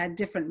where we've had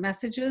different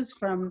messages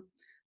from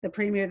the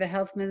Premier, the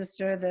Health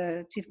Minister,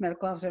 the Chief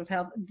Medical Officer of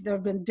Health. There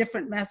have been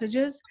different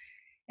messages,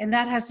 and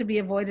that has to be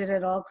avoided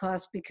at all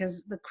costs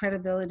because the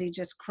credibility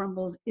just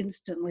crumbles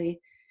instantly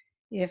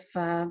if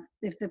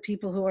the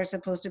people who are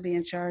supposed to be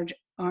in charge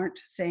aren't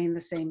saying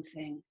the same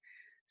thing.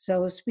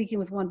 So speaking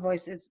with one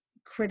voice is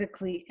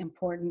critically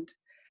important.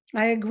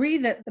 I agree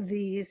that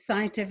the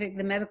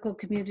medical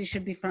community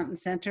should be front and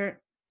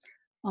center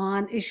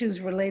on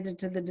issues related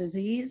to the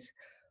disease.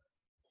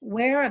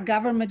 Where a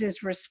government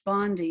is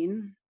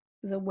responding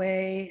the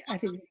way I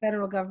think the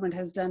federal government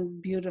has done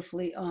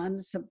beautifully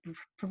on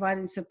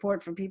providing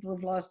support for people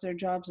who've lost their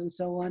jobs and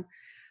so on,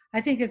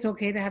 I think it's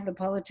okay to have the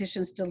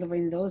politicians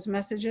delivering those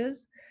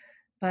messages.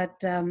 But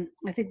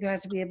I think there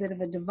has to be a bit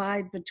of a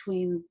divide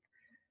between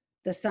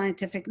the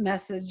scientific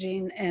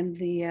messaging and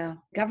the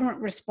government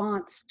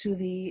response to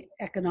the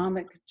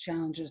economic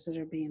challenges that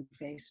are being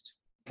faced.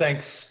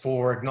 Thanks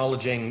for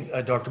acknowledging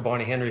Dr.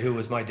 Bonnie Henry, who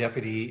was my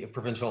deputy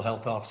provincial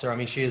health officer. I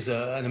mean, she is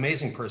an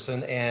amazing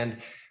person. And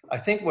I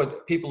think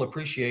what people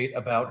appreciate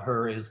about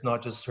her is not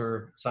just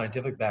her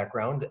scientific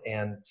background.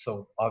 And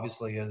so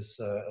obviously, as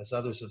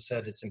others have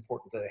said, it's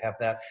important to have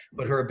that,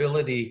 but her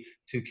ability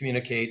to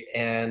communicate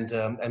and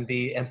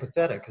be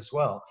empathetic as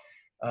well.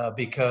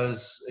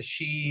 Because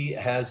she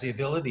has the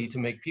ability to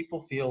make people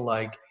feel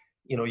like,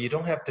 you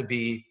don't have to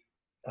be,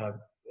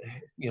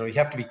 you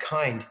have to be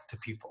kind to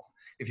people.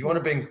 If you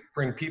want to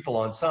bring people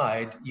on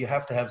side, you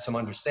have to have some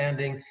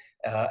understanding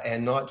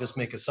and not just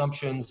make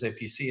assumptions. If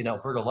you see an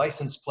Alberta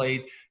license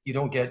plate, you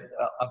don't get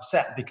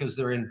upset because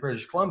they're in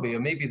British Columbia.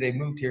 Maybe they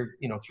moved here,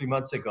 3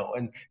 months ago,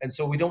 and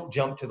so we don't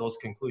jump to those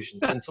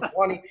conclusions. And so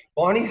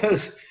Bonnie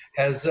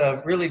has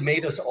really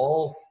made us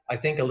all, I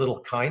think, a little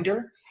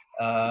kinder.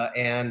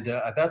 And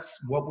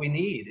that's what we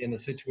need in a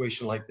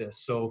situation like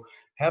this. So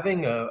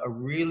having a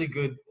really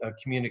good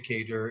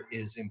communicator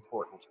is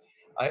important.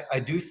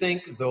 I do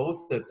think,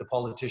 though, that the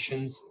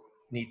politicians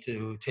need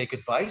to take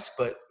advice,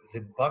 but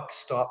the buck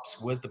stops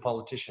with the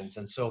politicians.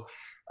 And so,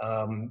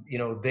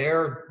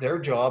 their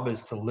job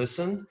is to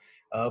listen,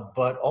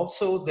 but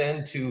also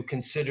then to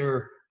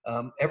consider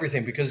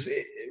everything. Because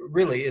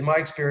really, in my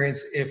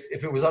experience,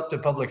 if it was up to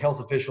public health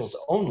officials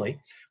only,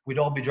 we'd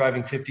all be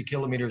driving 50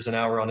 kilometers an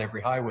hour on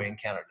every highway in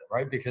Canada,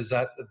 right? Because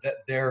that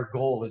their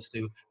goal is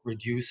to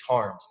reduce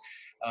harms.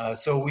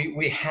 So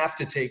we have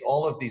to take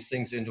all of these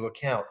things into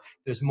account.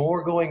 There's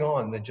more going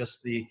on than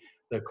just the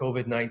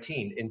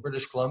COVID-19. In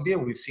British Columbia,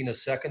 we've seen a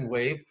second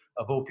wave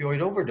of opioid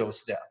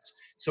overdose deaths.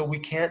 So we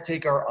can't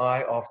take our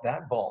eye off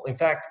that ball. In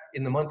fact,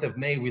 in the month of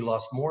May, we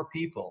lost more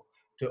people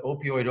to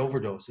opioid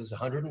overdoses,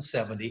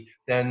 170,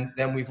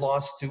 than we've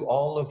lost to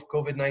all of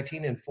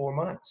COVID-19 in 4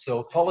 months.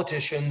 So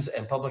politicians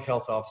and public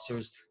health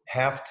officers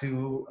have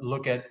to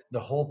look at the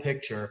whole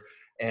picture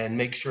and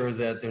make sure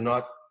that they're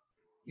not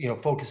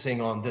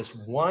focusing on this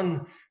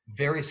one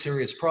very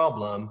serious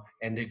problem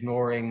and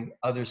ignoring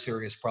other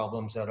serious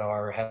problems that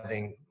are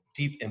having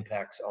deep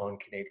impacts on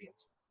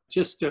Canadians.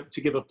 just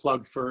to give a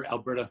plug for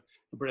Alberta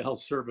Health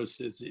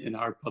Services in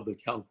our public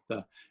health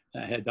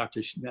head,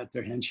 Dr.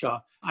 Henshaw.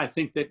 I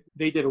think that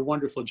they did a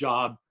wonderful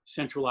job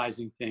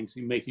centralizing things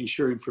and making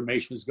sure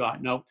information was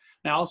gotten out.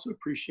 And I also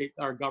appreciate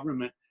our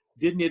government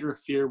didn't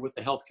interfere with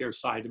the healthcare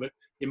side of it.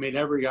 They made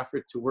every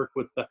effort to work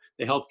with the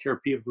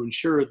healthcare people to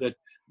ensure that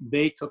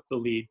they took the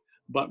lead.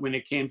 But when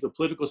it came to the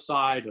political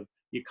side of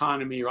the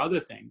economy or other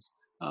things,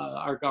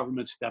 our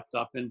government stepped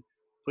up and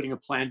putting a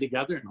plan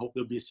together and hope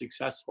they'll be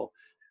successful.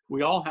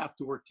 We all have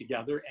to work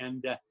together,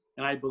 and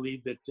I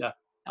believe that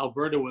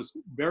Alberta was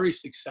very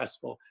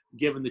successful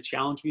given the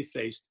challenge we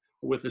faced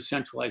with a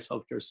centralized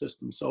healthcare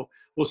system. So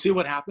we'll see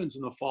what happens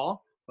in the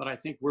fall, but I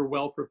think we're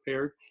well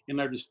prepared and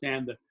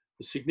understand the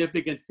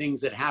significant things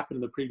that happened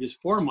in the previous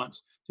 4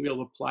 months to be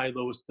able to apply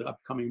those to the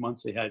upcoming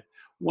months ahead.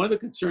 One of the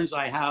concerns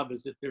I have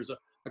is that there's a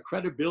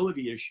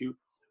credibility issue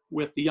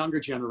with the younger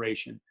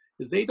generation,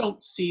 is they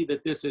don't see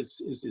that this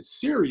is as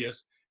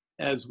serious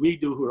as we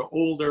do, who are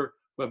older,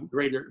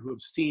 who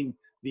have seen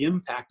the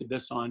impact of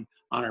this on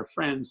our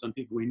friends, on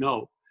people we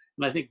know.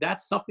 And I think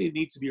that's something that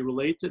needs to be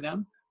relayed to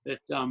them, that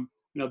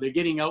they're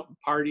getting out and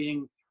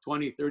partying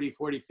 20, 30,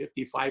 40,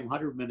 50,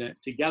 500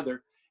 minutes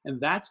together, and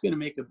that's going to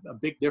make a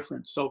big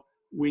difference. So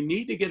we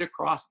need to get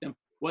across them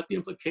what the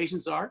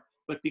implications are,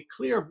 but be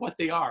clear of what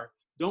they are.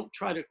 Don't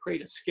try to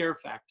create a scare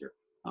factor.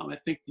 I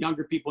think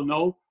younger people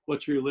know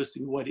what's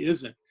realistic and what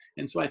isn't.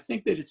 And so I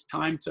think that it's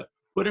time to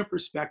put in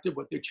perspective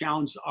what their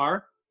challenges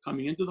are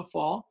coming into the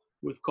fall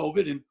with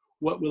COVID, and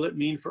what will it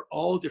mean for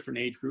all different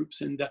age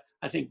groups. And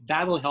I think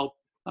that'll help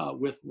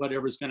with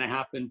whatever's going to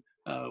happen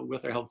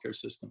with our healthcare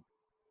system.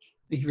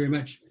 Thank you very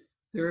much.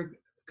 There are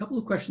a couple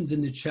of questions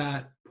in the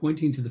chat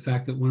pointing to the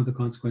fact that one of the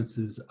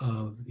consequences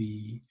of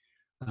the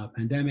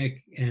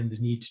pandemic and the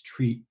need to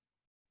treat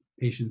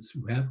patients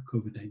who have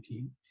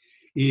COVID-19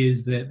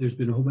 is that there's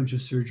been a whole bunch of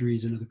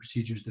surgeries and other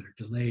procedures that are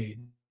delayed.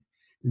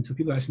 And so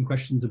people are asking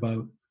questions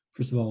about,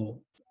 first of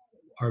all,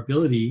 our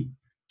ability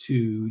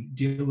to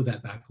deal with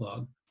that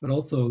backlog, but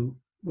also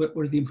what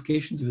are the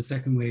implications of a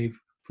second wave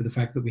for the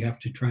fact that we have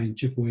to try and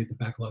chip away at the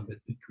backlog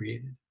that's been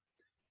created.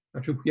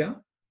 Dr. Couillard?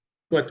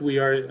 What we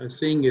are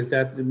seeing is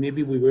that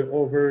maybe we were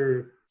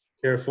over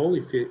careful,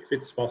 if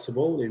it's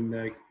possible,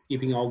 in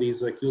keeping all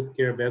these acute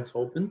care beds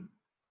open.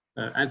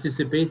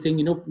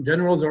 Anticipating,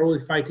 generals are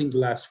only fighting the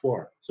last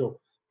war. So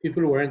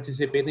people were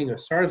anticipating a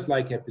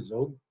SARS-like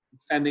episode,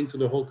 extending to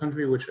the whole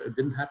country, which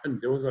didn't happen.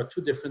 Those are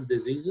two different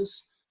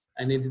diseases,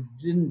 and it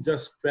didn't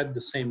just spread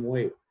the same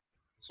way.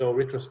 So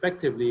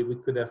retrospectively, we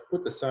could have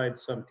put aside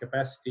some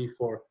capacity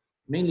for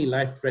mainly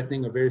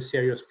life-threatening or very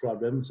serious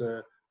problems.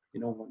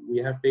 We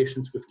have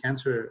patients with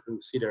cancer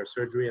who see their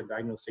surgery and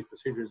diagnostic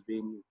procedures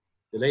being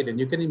delayed. And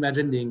you can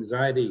imagine the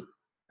anxiety,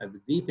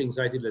 the deep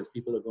anxiety that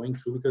people are going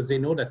through, because they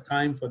know that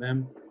time for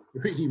them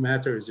really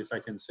matters, if I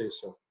can say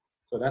so.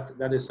 So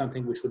that is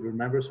something we should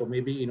remember. So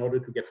maybe in order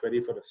to get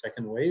ready for the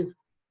second wave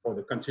or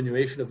the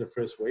continuation of the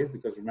first wave,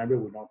 because remember,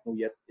 we don't know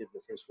yet if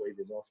the first wave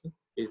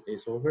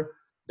is over,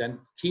 then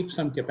keep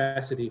some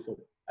capacity for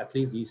at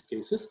least these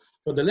cases.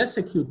 For the less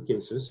acute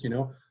cases,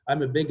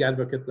 I'm a big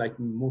advocate, like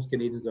most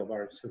Canadians, of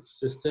our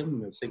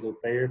system, a single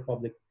payer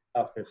public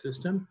healthcare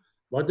system,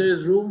 but there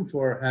is room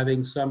for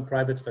having some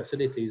private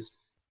facilities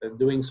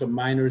doing some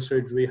minor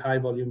surgery, high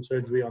volume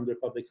surgery under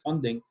public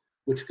funding,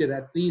 which could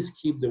at least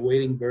keep the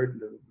waiting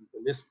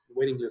list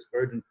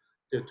burden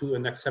to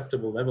an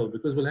acceptable level,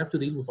 because we'll have to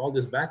deal with all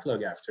this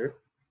backlog after,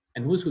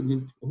 and who's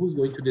going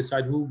to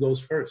decide who goes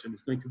first, and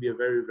it's going to be a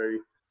very, very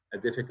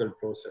difficult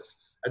process.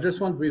 I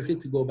just want briefly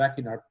to go back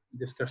in our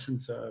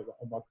discussions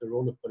about the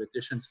role of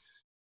politicians.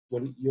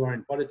 When you are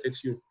in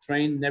politics, you're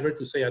trained never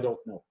to say, I don't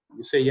know.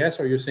 You say yes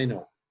or you say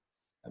no.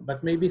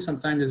 But maybe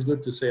sometimes it's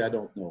good to say, I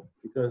don't know,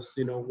 because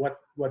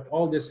what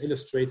all this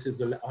illustrates is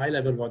the high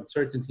level of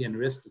uncertainty and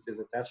risk that is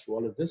attached to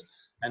all of this,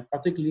 and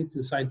particularly to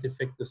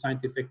the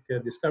scientific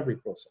discovery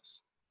process.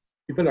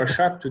 People are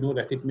shocked to know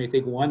that it may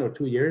take 1 or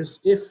 2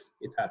 years, if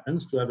it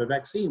happens, to have a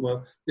vaccine.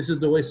 Well, this is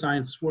the way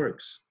science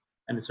works.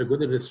 And it's a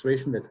good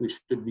illustration that we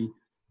should be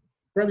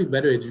probably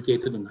better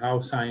educated on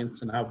how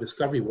science and how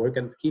discovery work,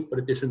 and keep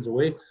politicians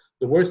away.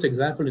 The worst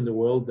example in the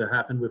world that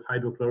happened with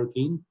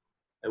hydrochloroquine,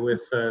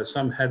 with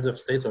some heads of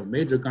states of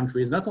major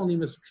countries, not only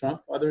Mr.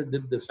 Trump, others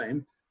did the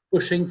same,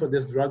 pushing for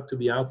this drug to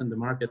be out in the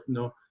market,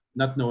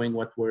 not knowing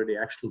what were the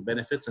actual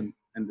benefits and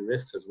the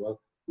risks as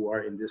well, who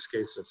are in this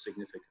case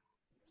significant.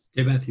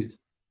 Deb Matthews.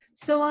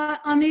 So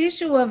on the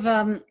issue of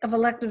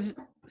elective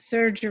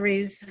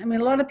surgeries, I mean,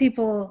 a lot of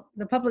people,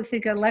 the public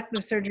think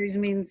elective surgeries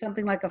mean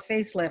something like a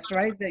facelift,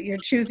 right? That you're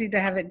choosing to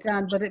have it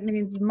done, but it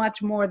means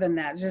much more than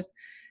that.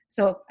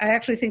 So I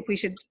actually think we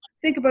should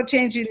think about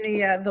changing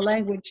the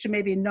language to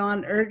maybe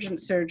non-urgent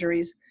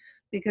surgeries,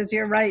 because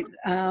you're right.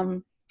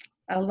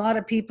 A lot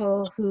of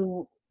people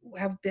who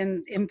have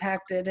been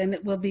impacted, and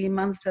it will be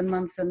months and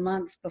months and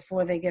months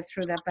before they get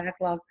through that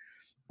backlog.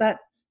 But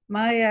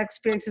my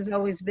experience has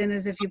always been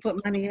is if you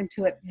put money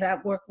into it,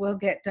 that work will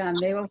get done.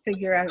 They will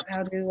figure out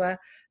how to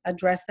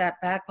address that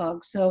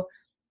backlog. So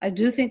I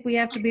do think we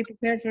have to be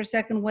prepared for a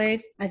second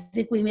wave. I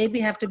think we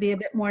maybe have to be a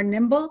bit more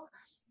nimble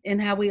in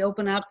how we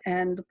open up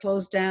and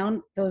close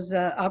down those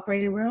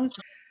operating rooms.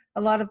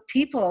 A lot of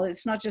people,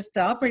 it's not just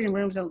the operating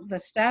rooms, the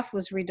staff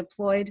was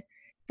redeployed.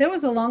 There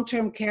was a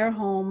long-term care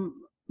home,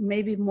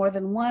 maybe more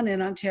than one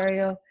in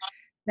Ontario,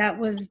 that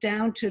was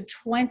down to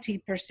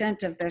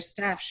 20% of their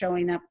staff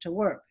showing up to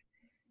work.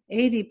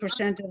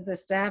 80% of the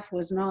staff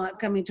was not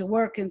coming to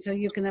work. And so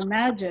you can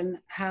imagine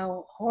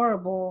how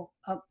horrible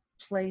a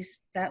place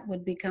that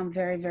would become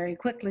very, very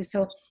quickly.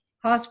 So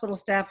hospital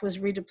staff was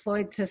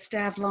redeployed to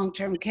staff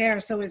long-term care.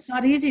 So it's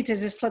not easy to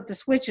just flip the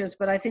switches,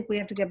 but I think we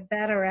have to get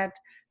better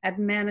at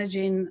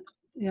managing,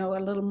 a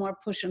little more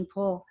push and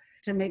pull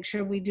to make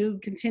sure we do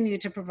continue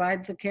to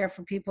provide the care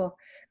for people,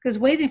 because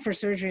waiting for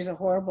surgery is a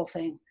horrible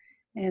thing,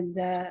 and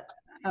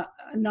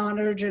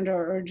non-urgent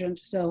or urgent.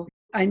 So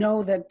I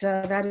know that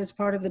that is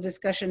part of the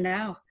discussion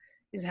now,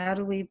 is how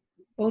do we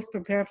both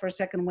prepare for a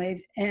second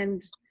wave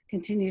and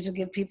continue to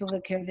give people the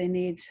care they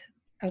need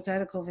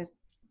outside of COVID.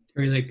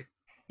 Terry Lake.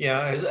 Yeah,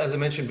 as I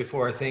mentioned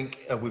before, I think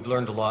we've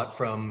learned a lot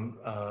from,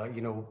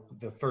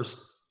 the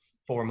first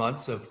 4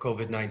 months of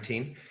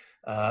COVID-19.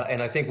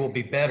 And I think we'll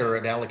be better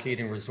at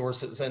allocating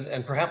resources.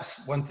 And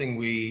perhaps one thing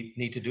we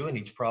need to do in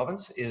each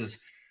province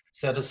is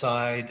set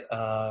aside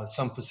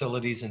some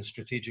facilities in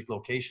strategic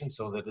locations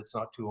so that it's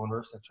not too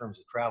onerous in terms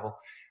of travel,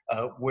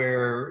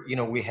 where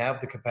we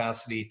have the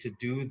capacity to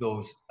do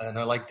those. And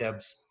I like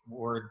Deb's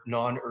word,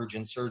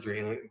 non-urgent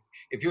surgery.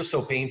 If you're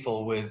so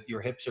painful with your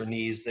hips or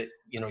knees that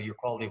your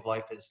quality of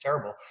life is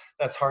terrible,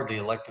 that's hardly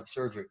elective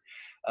surgery.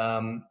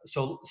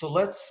 So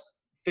let's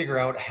figure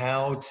out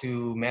how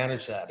to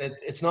manage that.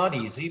 It's not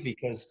easy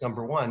because,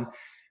 number one,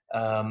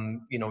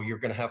 you're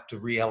going to have to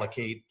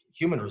reallocate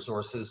human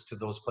resources to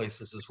those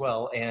places as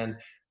well. And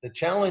the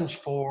challenge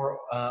for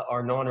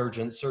our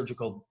non-urgent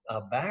surgical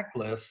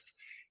backlists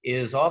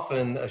is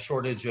often a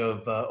shortage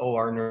of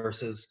OR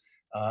nurses,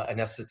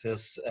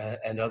 anesthetists,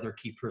 and other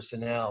key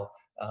personnel.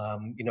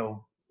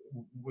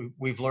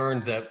 We've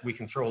learned that we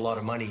can throw a lot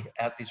of money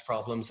at these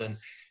problems. And,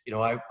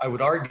 I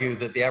would argue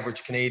that the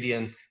average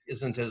Canadian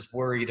isn't as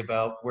worried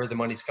about where the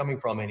money's coming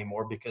from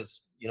anymore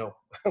because,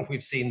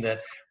 we've seen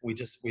that we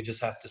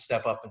just have to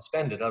step up and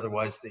spend it.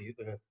 Otherwise, the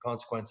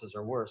consequences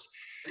are worse.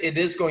 It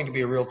is going to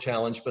be a real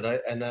challenge,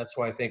 and that's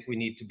why I think we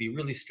need to be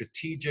really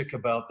strategic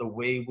about the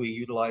way we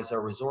utilize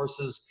our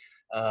resources,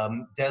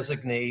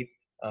 designate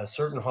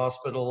certain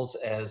hospitals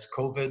as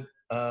COVID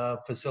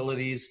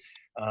facilities,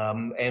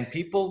 and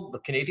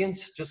the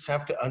Canadians just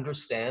have to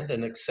understand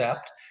and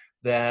accept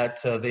that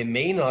they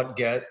may not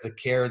get the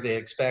care they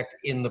expect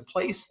in the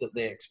place that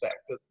they expect.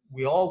 But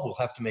we all will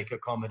have to make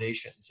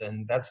accommodations,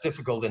 and that's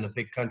difficult in a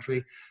big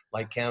country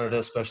like Canada,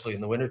 especially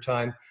in the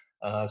wintertime.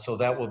 So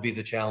that will be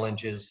the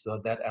challenge, is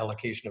that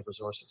allocation of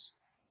resources.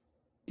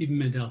 Stephen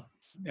Mandel.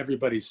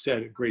 Everybody's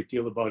said a great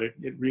deal about it.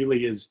 It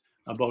really is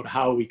about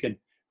how we can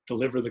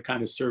deliver the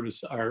kind of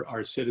service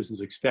our citizens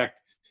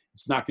expect.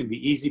 It's not going to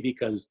be easy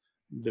because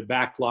the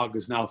backlog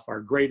is now far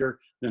greater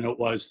than it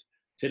was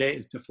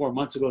today, 4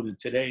 months ago, than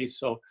today.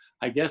 So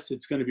I guess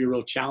it's going to be a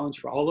real challenge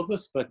for all of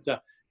us. But,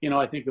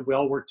 I think if we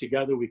all work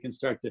together, we can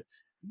start to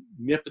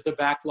nip at the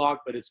backlog,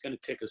 but it's going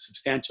to take a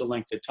substantial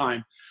length of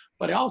time.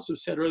 But I also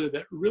said earlier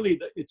that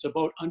really it's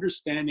about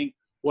understanding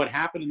what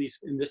happened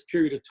in this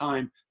period of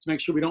time to make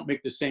sure we don't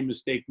make the same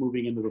mistake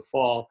moving into the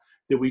fall,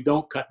 that we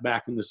don't cut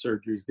back on the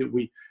surgeries, that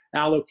we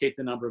allocate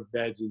the number of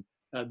beds, and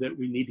that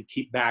we need to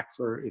keep back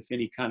for if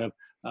any kind of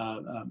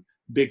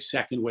big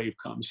second wave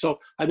comes. So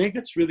I think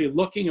it's really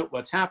looking at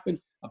what's happened,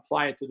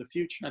 apply it to the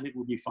future, and I think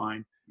we'll be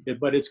fine.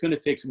 But it's going to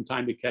take some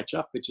time to catch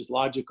up, which is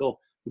logical.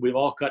 We've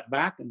all cut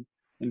back, and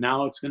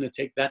now it's going to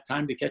take that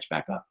time to catch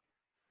back up.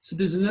 So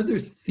there's another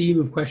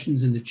theme of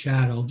questions in the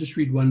chat. I'll just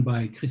read one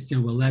by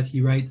Christian Ouellet. He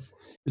writes,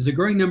 there's a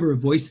growing number of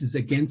voices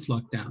against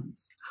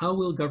lockdowns. How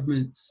will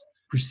governments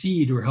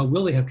proceed, or how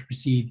will they have to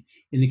proceed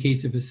in the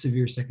case of a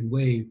severe second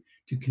wave,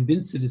 to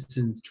convince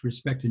citizens to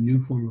respect a new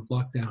form of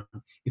lockdown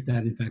if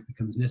that in fact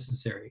becomes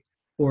necessary?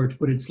 Or to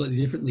put it slightly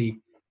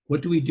differently,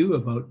 what do we do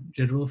about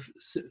general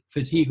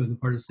fatigue on the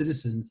part of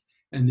citizens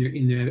and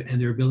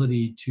their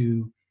ability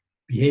to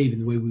behave in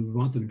the way we would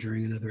want them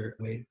during another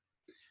wave?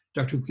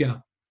 Dr.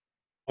 Couillard.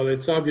 Well,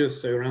 it's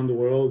obvious around the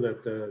world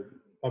that the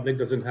public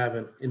doesn't have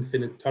an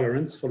infinite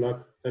tolerance for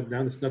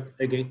lockdown.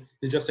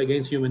 It's just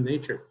against human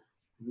nature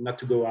not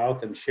to go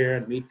out and share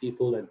and meet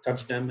people and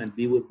touch them and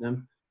be with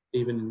them,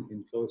 even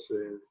in close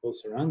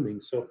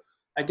surroundings. So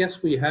I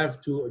guess we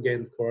have to,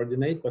 again,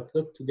 coordinate, but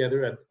look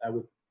together at, I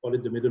would call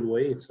it the middle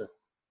way. It's a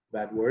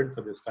bad word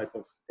for this type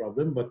of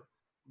problem, but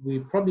we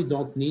probably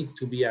don't need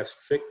to be as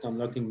strict on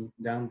locking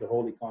down the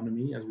whole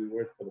economy as we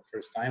were for the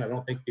first time. I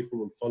don't think people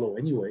will follow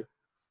anyway,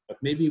 but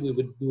maybe we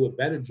would do a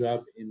better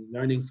job in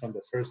learning from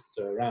the first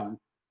round,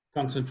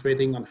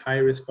 concentrating on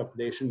high-risk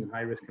population and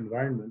high-risk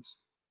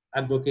environments,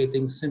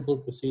 advocating simple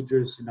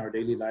procedures in our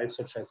daily lives,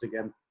 such as,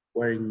 again,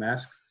 wearing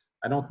masks.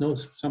 I don't know,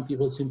 some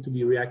people seem to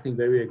be reacting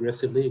very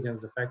aggressively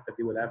against the fact that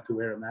they would have to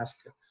wear a mask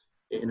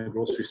in a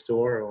grocery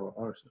store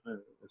or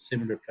a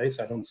similar place.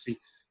 I don't see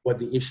what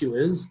the issue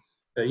is.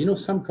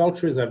 Some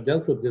cultures have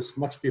dealt with this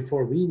much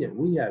before we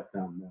have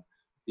done.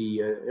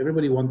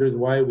 Everybody wonders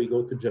why we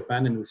go to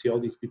Japan and we see all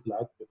these people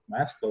out with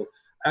masks. Well,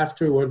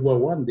 after World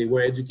War I, they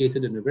were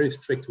educated in a very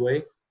strict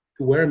way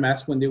to wear a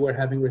mask when they were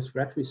having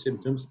respiratory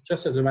symptoms,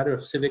 just as a matter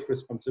of civic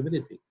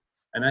responsibility.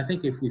 And I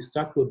think if we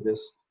stuck with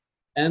this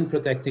and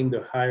protecting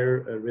the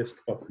higher risk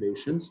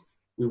populations,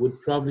 we would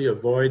probably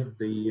avoid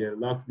the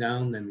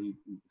lockdown and the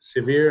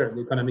severe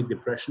economic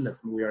depression that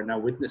we are now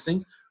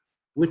witnessing,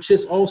 which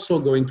is also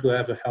going to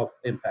have a health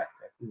impact.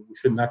 We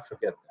should not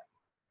forget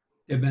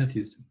that. Deb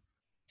Matthews.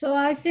 So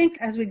I think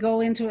as we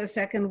go into a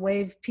second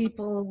wave,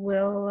 people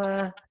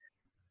will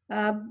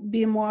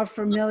be more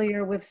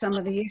familiar with some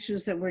of the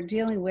issues that we're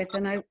dealing with.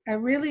 And I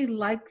really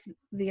like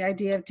the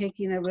idea of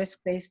taking a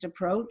risk-based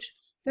approach.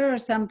 There are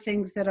some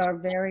things that are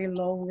very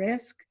low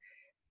risk,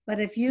 but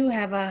if you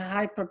have a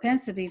high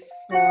propensity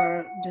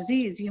for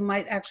disease, you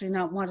might actually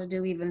not want to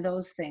do even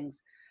those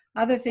things.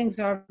 Other things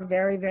are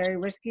very, very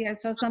risky. I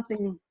saw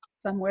something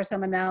somewhere,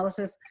 some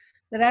analysis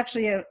that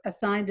actually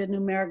assigned a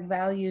numeric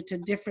value to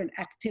different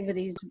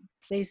activities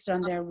based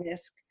on their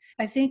risk.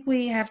 I think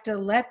we have to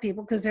let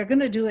people, because they're going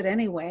to do it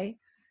anyway,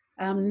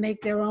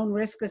 make their own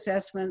risk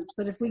assessments.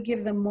 But if we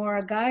give them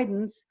more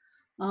guidance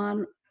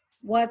on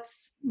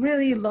what's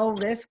really low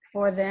risk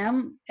for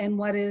them and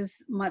what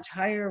is much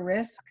higher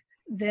risk,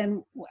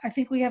 then I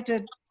think we have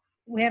to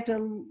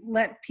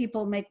let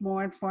people make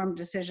more informed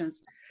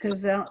decisions,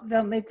 because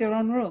they'll make their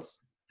own rules,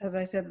 as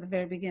I said at the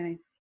very beginning.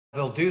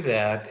 They'll do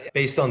that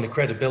based on the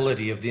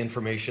credibility of the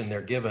information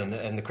they're given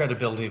and the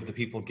credibility of the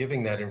people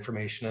giving that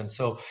information. And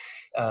so,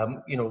 a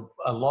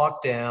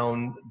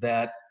lockdown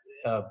that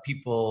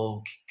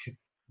people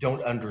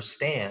don't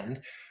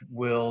understand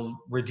will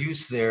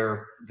reduce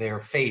their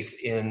faith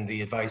in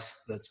the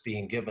advice that's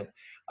being given.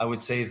 I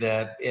would say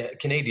that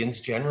Canadians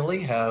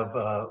generally have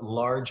a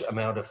large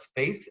amount of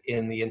faith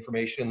in the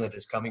information that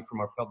is coming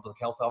from our public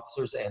health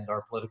officers and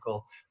our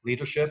political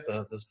leadership.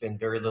 There's been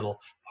very little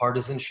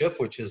partisanship,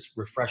 which is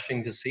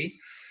refreshing to see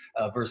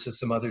versus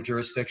some other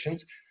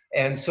jurisdictions.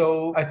 And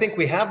so I think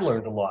we have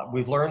learned a lot.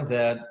 We've learned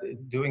that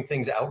doing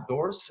things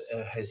outdoors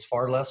has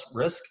far less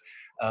risk.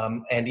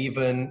 And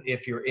even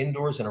if you're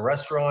indoors in a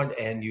restaurant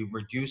and you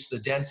reduce the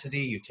density,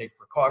 you take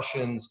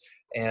precautions,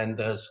 and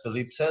as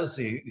Philippe says,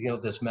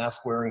 this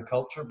mask wearing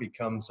culture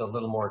becomes a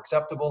little more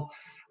acceptable.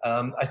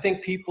 I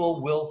think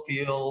people will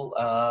feel,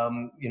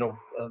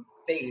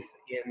 faith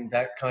in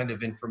that kind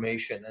of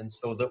information. And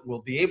so that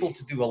we'll be able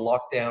to do a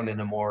lockdown in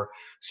a more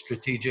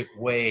strategic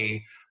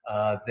way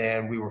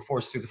than we were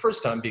forced to the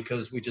first time,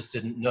 because we just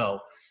didn't know.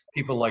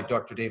 People like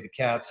Dr. David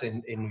Katz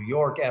in New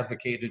York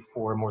advocated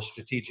for a more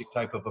strategic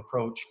type of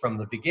approach from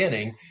the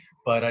beginning,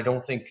 but I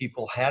don't think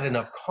people had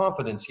enough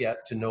confidence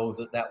yet to know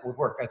that that would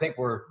work. I think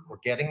we're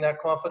getting that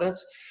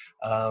confidence,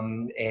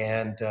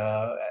 and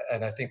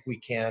I think we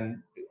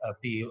can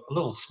be a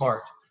little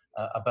smart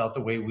about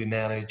the way we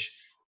manage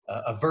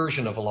a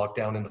version of a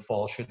lockdown in the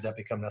fall, should that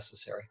become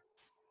necessary.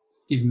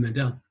 Stephen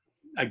Mandel.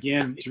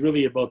 Again, it's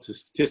really about the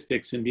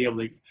statistics and be able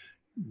to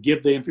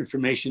give the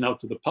information out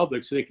to the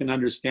public so they can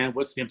understand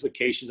what's the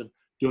implications of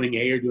doing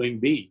A or doing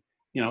B.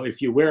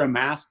 If you wear a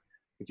mask,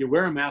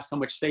 how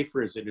much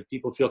safer is it? If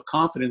people feel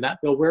confident that,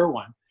 they'll wear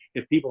one.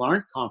 If people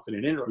aren't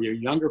confident in it, or your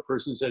younger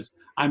person says,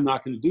 I'm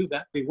not going to do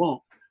that, they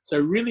won't. So I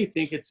really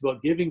think it's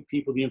about giving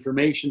people the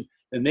information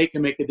that they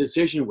can make a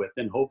decision with,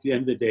 and hope at the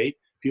end of the day,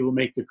 people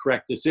make the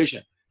correct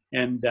decision.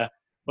 And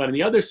but on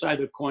the other side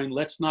of the coin,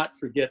 let's not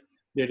forget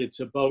that it's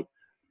about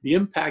the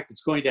impact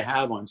it's going to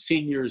have on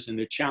seniors and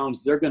the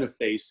challenge they're going to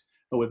face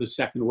with the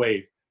second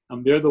wave.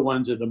 They're the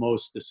ones that are the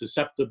most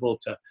susceptible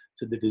to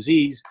the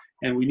disease,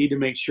 and we need to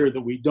make sure that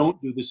we don't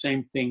do the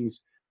same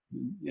things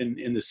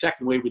in the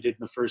second wave we did in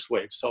the first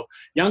wave. So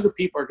younger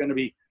people are going to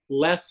be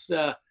less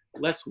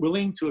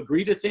willing to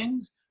agree to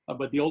things,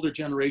 but the older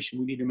generation,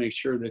 we need to make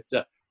sure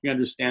that we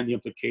understand the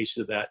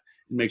implications of that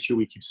and make sure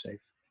we keep safe.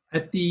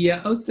 At the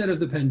outset of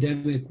the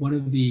pandemic, one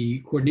of the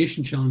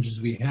coordination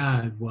challenges we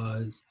had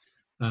was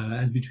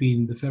as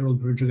between the federal and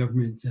provincial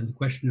governments, and the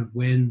question of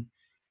when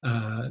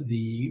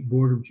the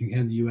border between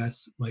Canada and the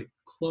U.S. might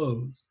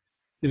close.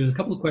 There was a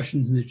couple of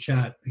questions in the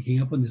chat picking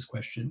up on this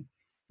question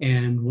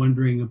and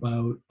wondering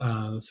about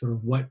sort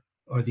of what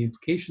are the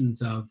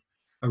implications of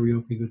a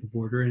reopening of the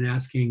border, and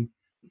asking,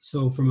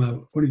 so from a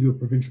point of view of a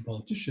provincial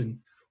politician,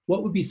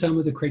 what would be some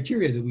of the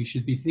criteria that we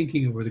should be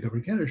thinking of, or the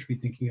government of Canada should be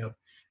thinking of,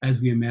 as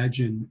we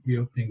imagine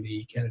reopening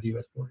the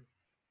Canada-U.S. border?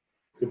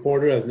 The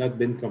border has not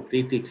been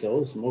completely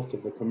closed. Most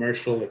of the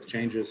commercial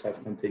exchanges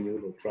have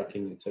continued, with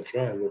trucking,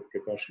 etc., with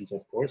precautions,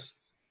 of course.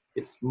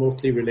 It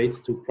mostly relates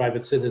to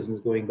private citizens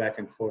going back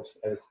and forth,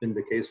 as has been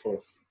the case for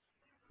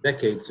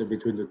decades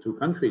between the two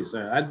countries.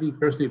 I'd be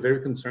personally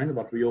very concerned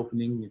about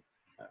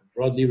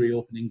broadly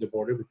reopening the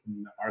border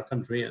between our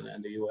country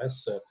and the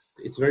U.S.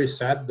 It's very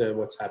sad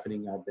what's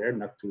happening out there,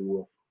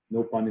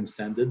 no pun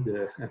intended.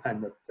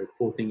 I'm not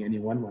quoting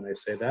anyone when I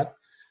say that.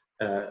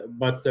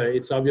 But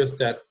it's obvious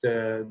that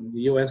the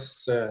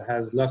U.S.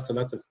 has lost a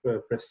lot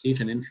of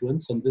prestige and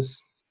influence on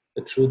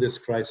through this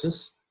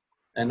crisis,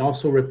 and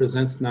also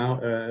represents now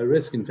a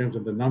risk in terms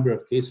of the number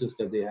of cases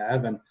that they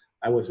have and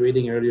I was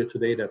reading earlier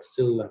today that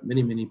still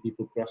many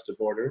people cross the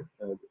border,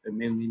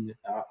 mainly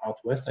out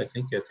west, I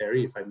think,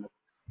 Terry, if I'm not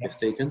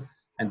mistaken.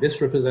 And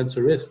this represents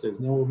a risk. There's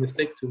no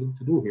mistake to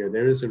do here.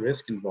 There is a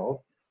risk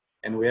involved,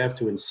 and we have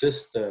to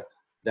insist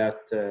that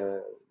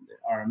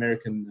our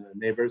American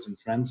neighbors and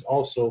friends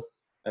also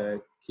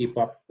keep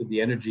up with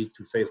the energy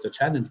to face the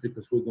challenge,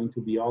 because we're going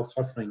to be all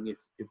suffering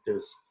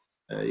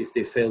if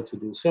they fail to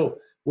do so,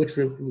 which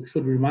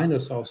should remind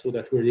us also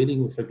that we're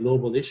dealing with a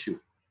global issue.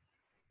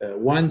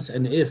 Once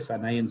and if,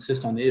 and I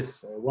insist on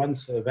if,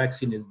 once a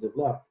vaccine is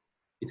developed,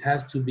 it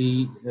has to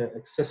be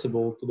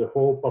accessible to the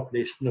whole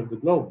population of the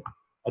globe.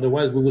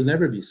 Otherwise, we will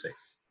never be safe.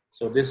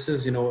 So this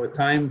is, a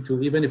time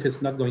to, even if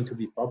it's not going to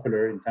be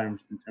popular in terms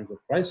of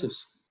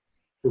crisis,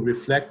 to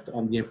reflect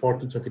on the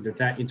importance of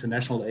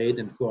international aid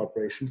and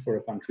cooperation for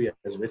a country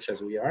as rich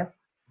as we are,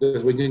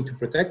 because we're going to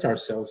protect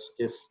ourselves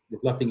if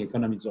developing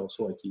economies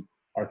also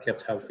are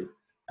kept healthy.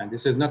 And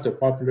this is not a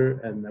popular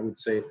and, I would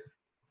say,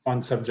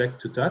 fun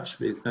subject to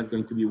touch. It's not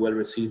going to be well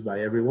received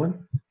by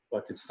everyone,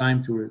 but it's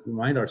time to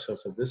remind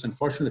ourselves of this.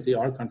 Unfortunately,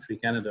 our country,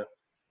 Canada,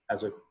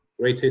 has a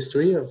great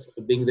history of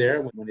being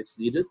there when it's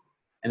needed,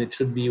 and it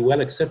should be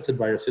well accepted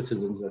by our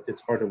citizens that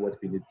it's part of what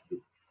we need to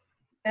do.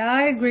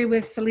 I agree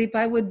with Philippe.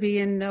 I would be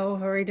in no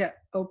hurry to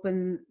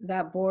open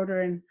that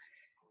border, and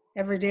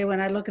every day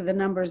when I look at the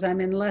numbers, I'm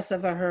in less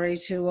of a hurry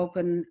to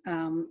open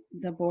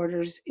the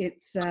borders.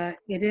 It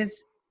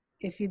is,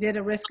 if you did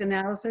a risk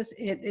analysis,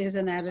 it is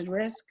an added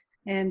risk.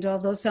 And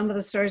although some of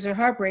the stories are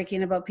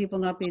heartbreaking about people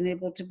not being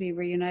able to be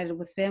reunited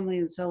with family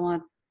and so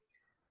on,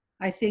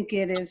 I think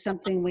it is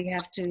something we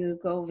have to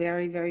go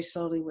very, very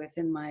slowly with,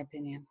 in my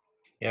opinion.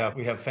 Yeah,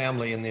 we have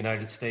family in the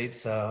United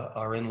States.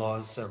 Our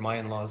in-laws, or my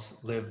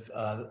in-laws, live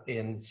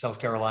in South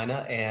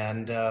Carolina,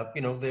 and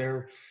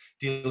they're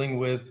dealing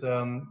with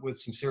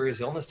some serious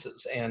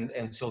illnesses,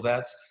 and so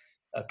that's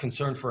a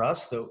concern for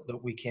us that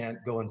we can't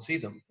go and see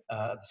them.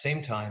 At the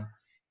same time,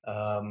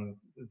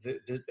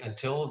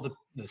 until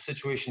the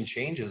situation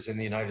changes in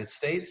the United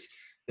States,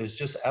 there's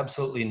just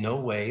absolutely no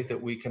way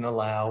that we can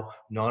allow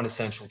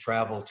non-essential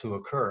travel to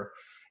occur.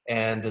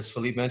 And as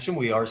Philippe mentioned,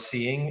 we are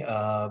seeing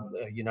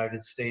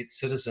United States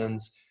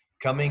citizens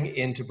coming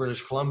into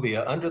British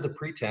Columbia under the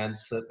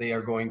pretense that they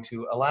are going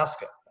to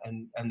Alaska,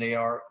 and they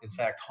are in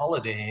fact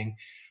holidaying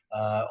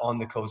on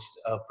the coast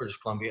of British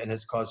Columbia, and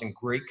it's causing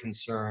great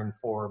concern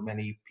for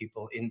many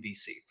people in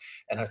BC.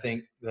 And I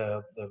think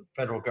the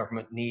federal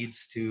government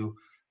needs to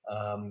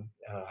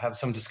have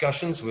some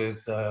discussions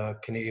with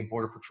Canadian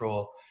Border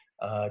Patrol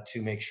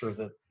to make sure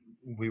that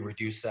we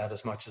reduce that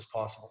as much as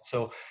possible.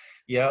 So,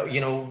 yeah,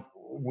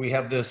 we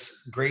have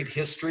this great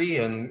history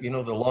and,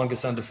 the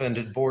longest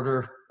undefended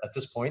border at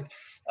this point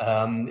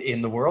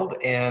in the world.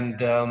 And,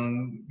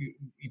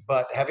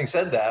 but having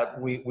said that,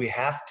 we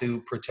have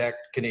to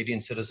protect Canadian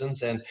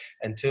citizens. And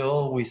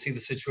until we see the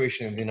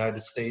situation in the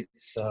United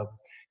States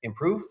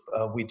improve,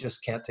 we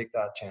just can't take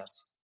that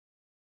chance.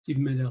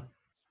 Stephen Mandel.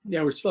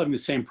 Yeah, we're still having the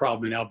same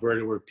problem in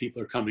Alberta, where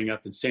people are coming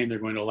up and saying they're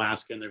going to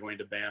Alaska and they're going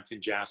to Banff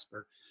and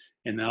Jasper.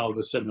 And then all of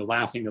a sudden they're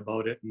laughing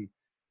about it, and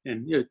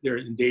they're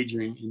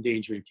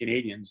endangering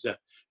Canadians.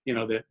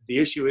 The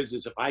issue is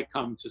if I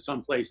come to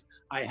some place,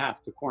 I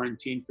have to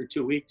quarantine for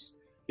 2 weeks.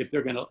 If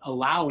they're going to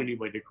allow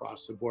anybody to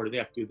cross the border, they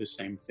have to do the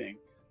same thing.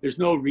 There's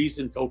no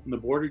reason to open the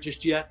border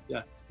just yet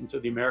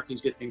until the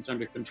Americans get things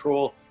under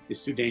control.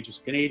 It's too dangerous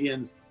for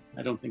Canadians.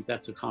 I don't think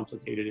that's a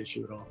complicated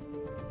issue at all.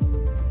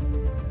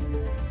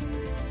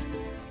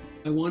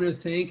 I want to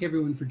thank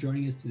everyone for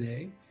joining us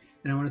today.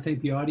 And I want to thank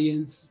the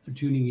audience for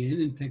tuning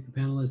in, and thank the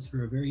panelists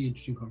for a very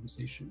interesting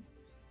conversation.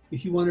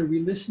 If you want to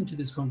re-listen to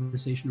this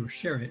conversation or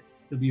share it,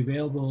 it'll be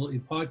available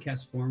in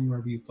podcast form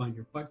wherever you find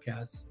your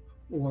podcasts,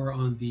 or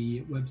on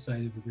the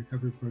website of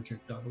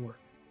therecoveryproject.org.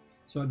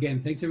 So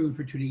again, thanks everyone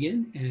for tuning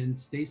in, and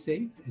stay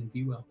safe and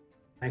be well.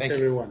 Thanks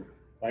everyone.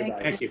 Bye-bye.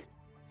 Thank you.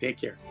 Take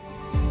care.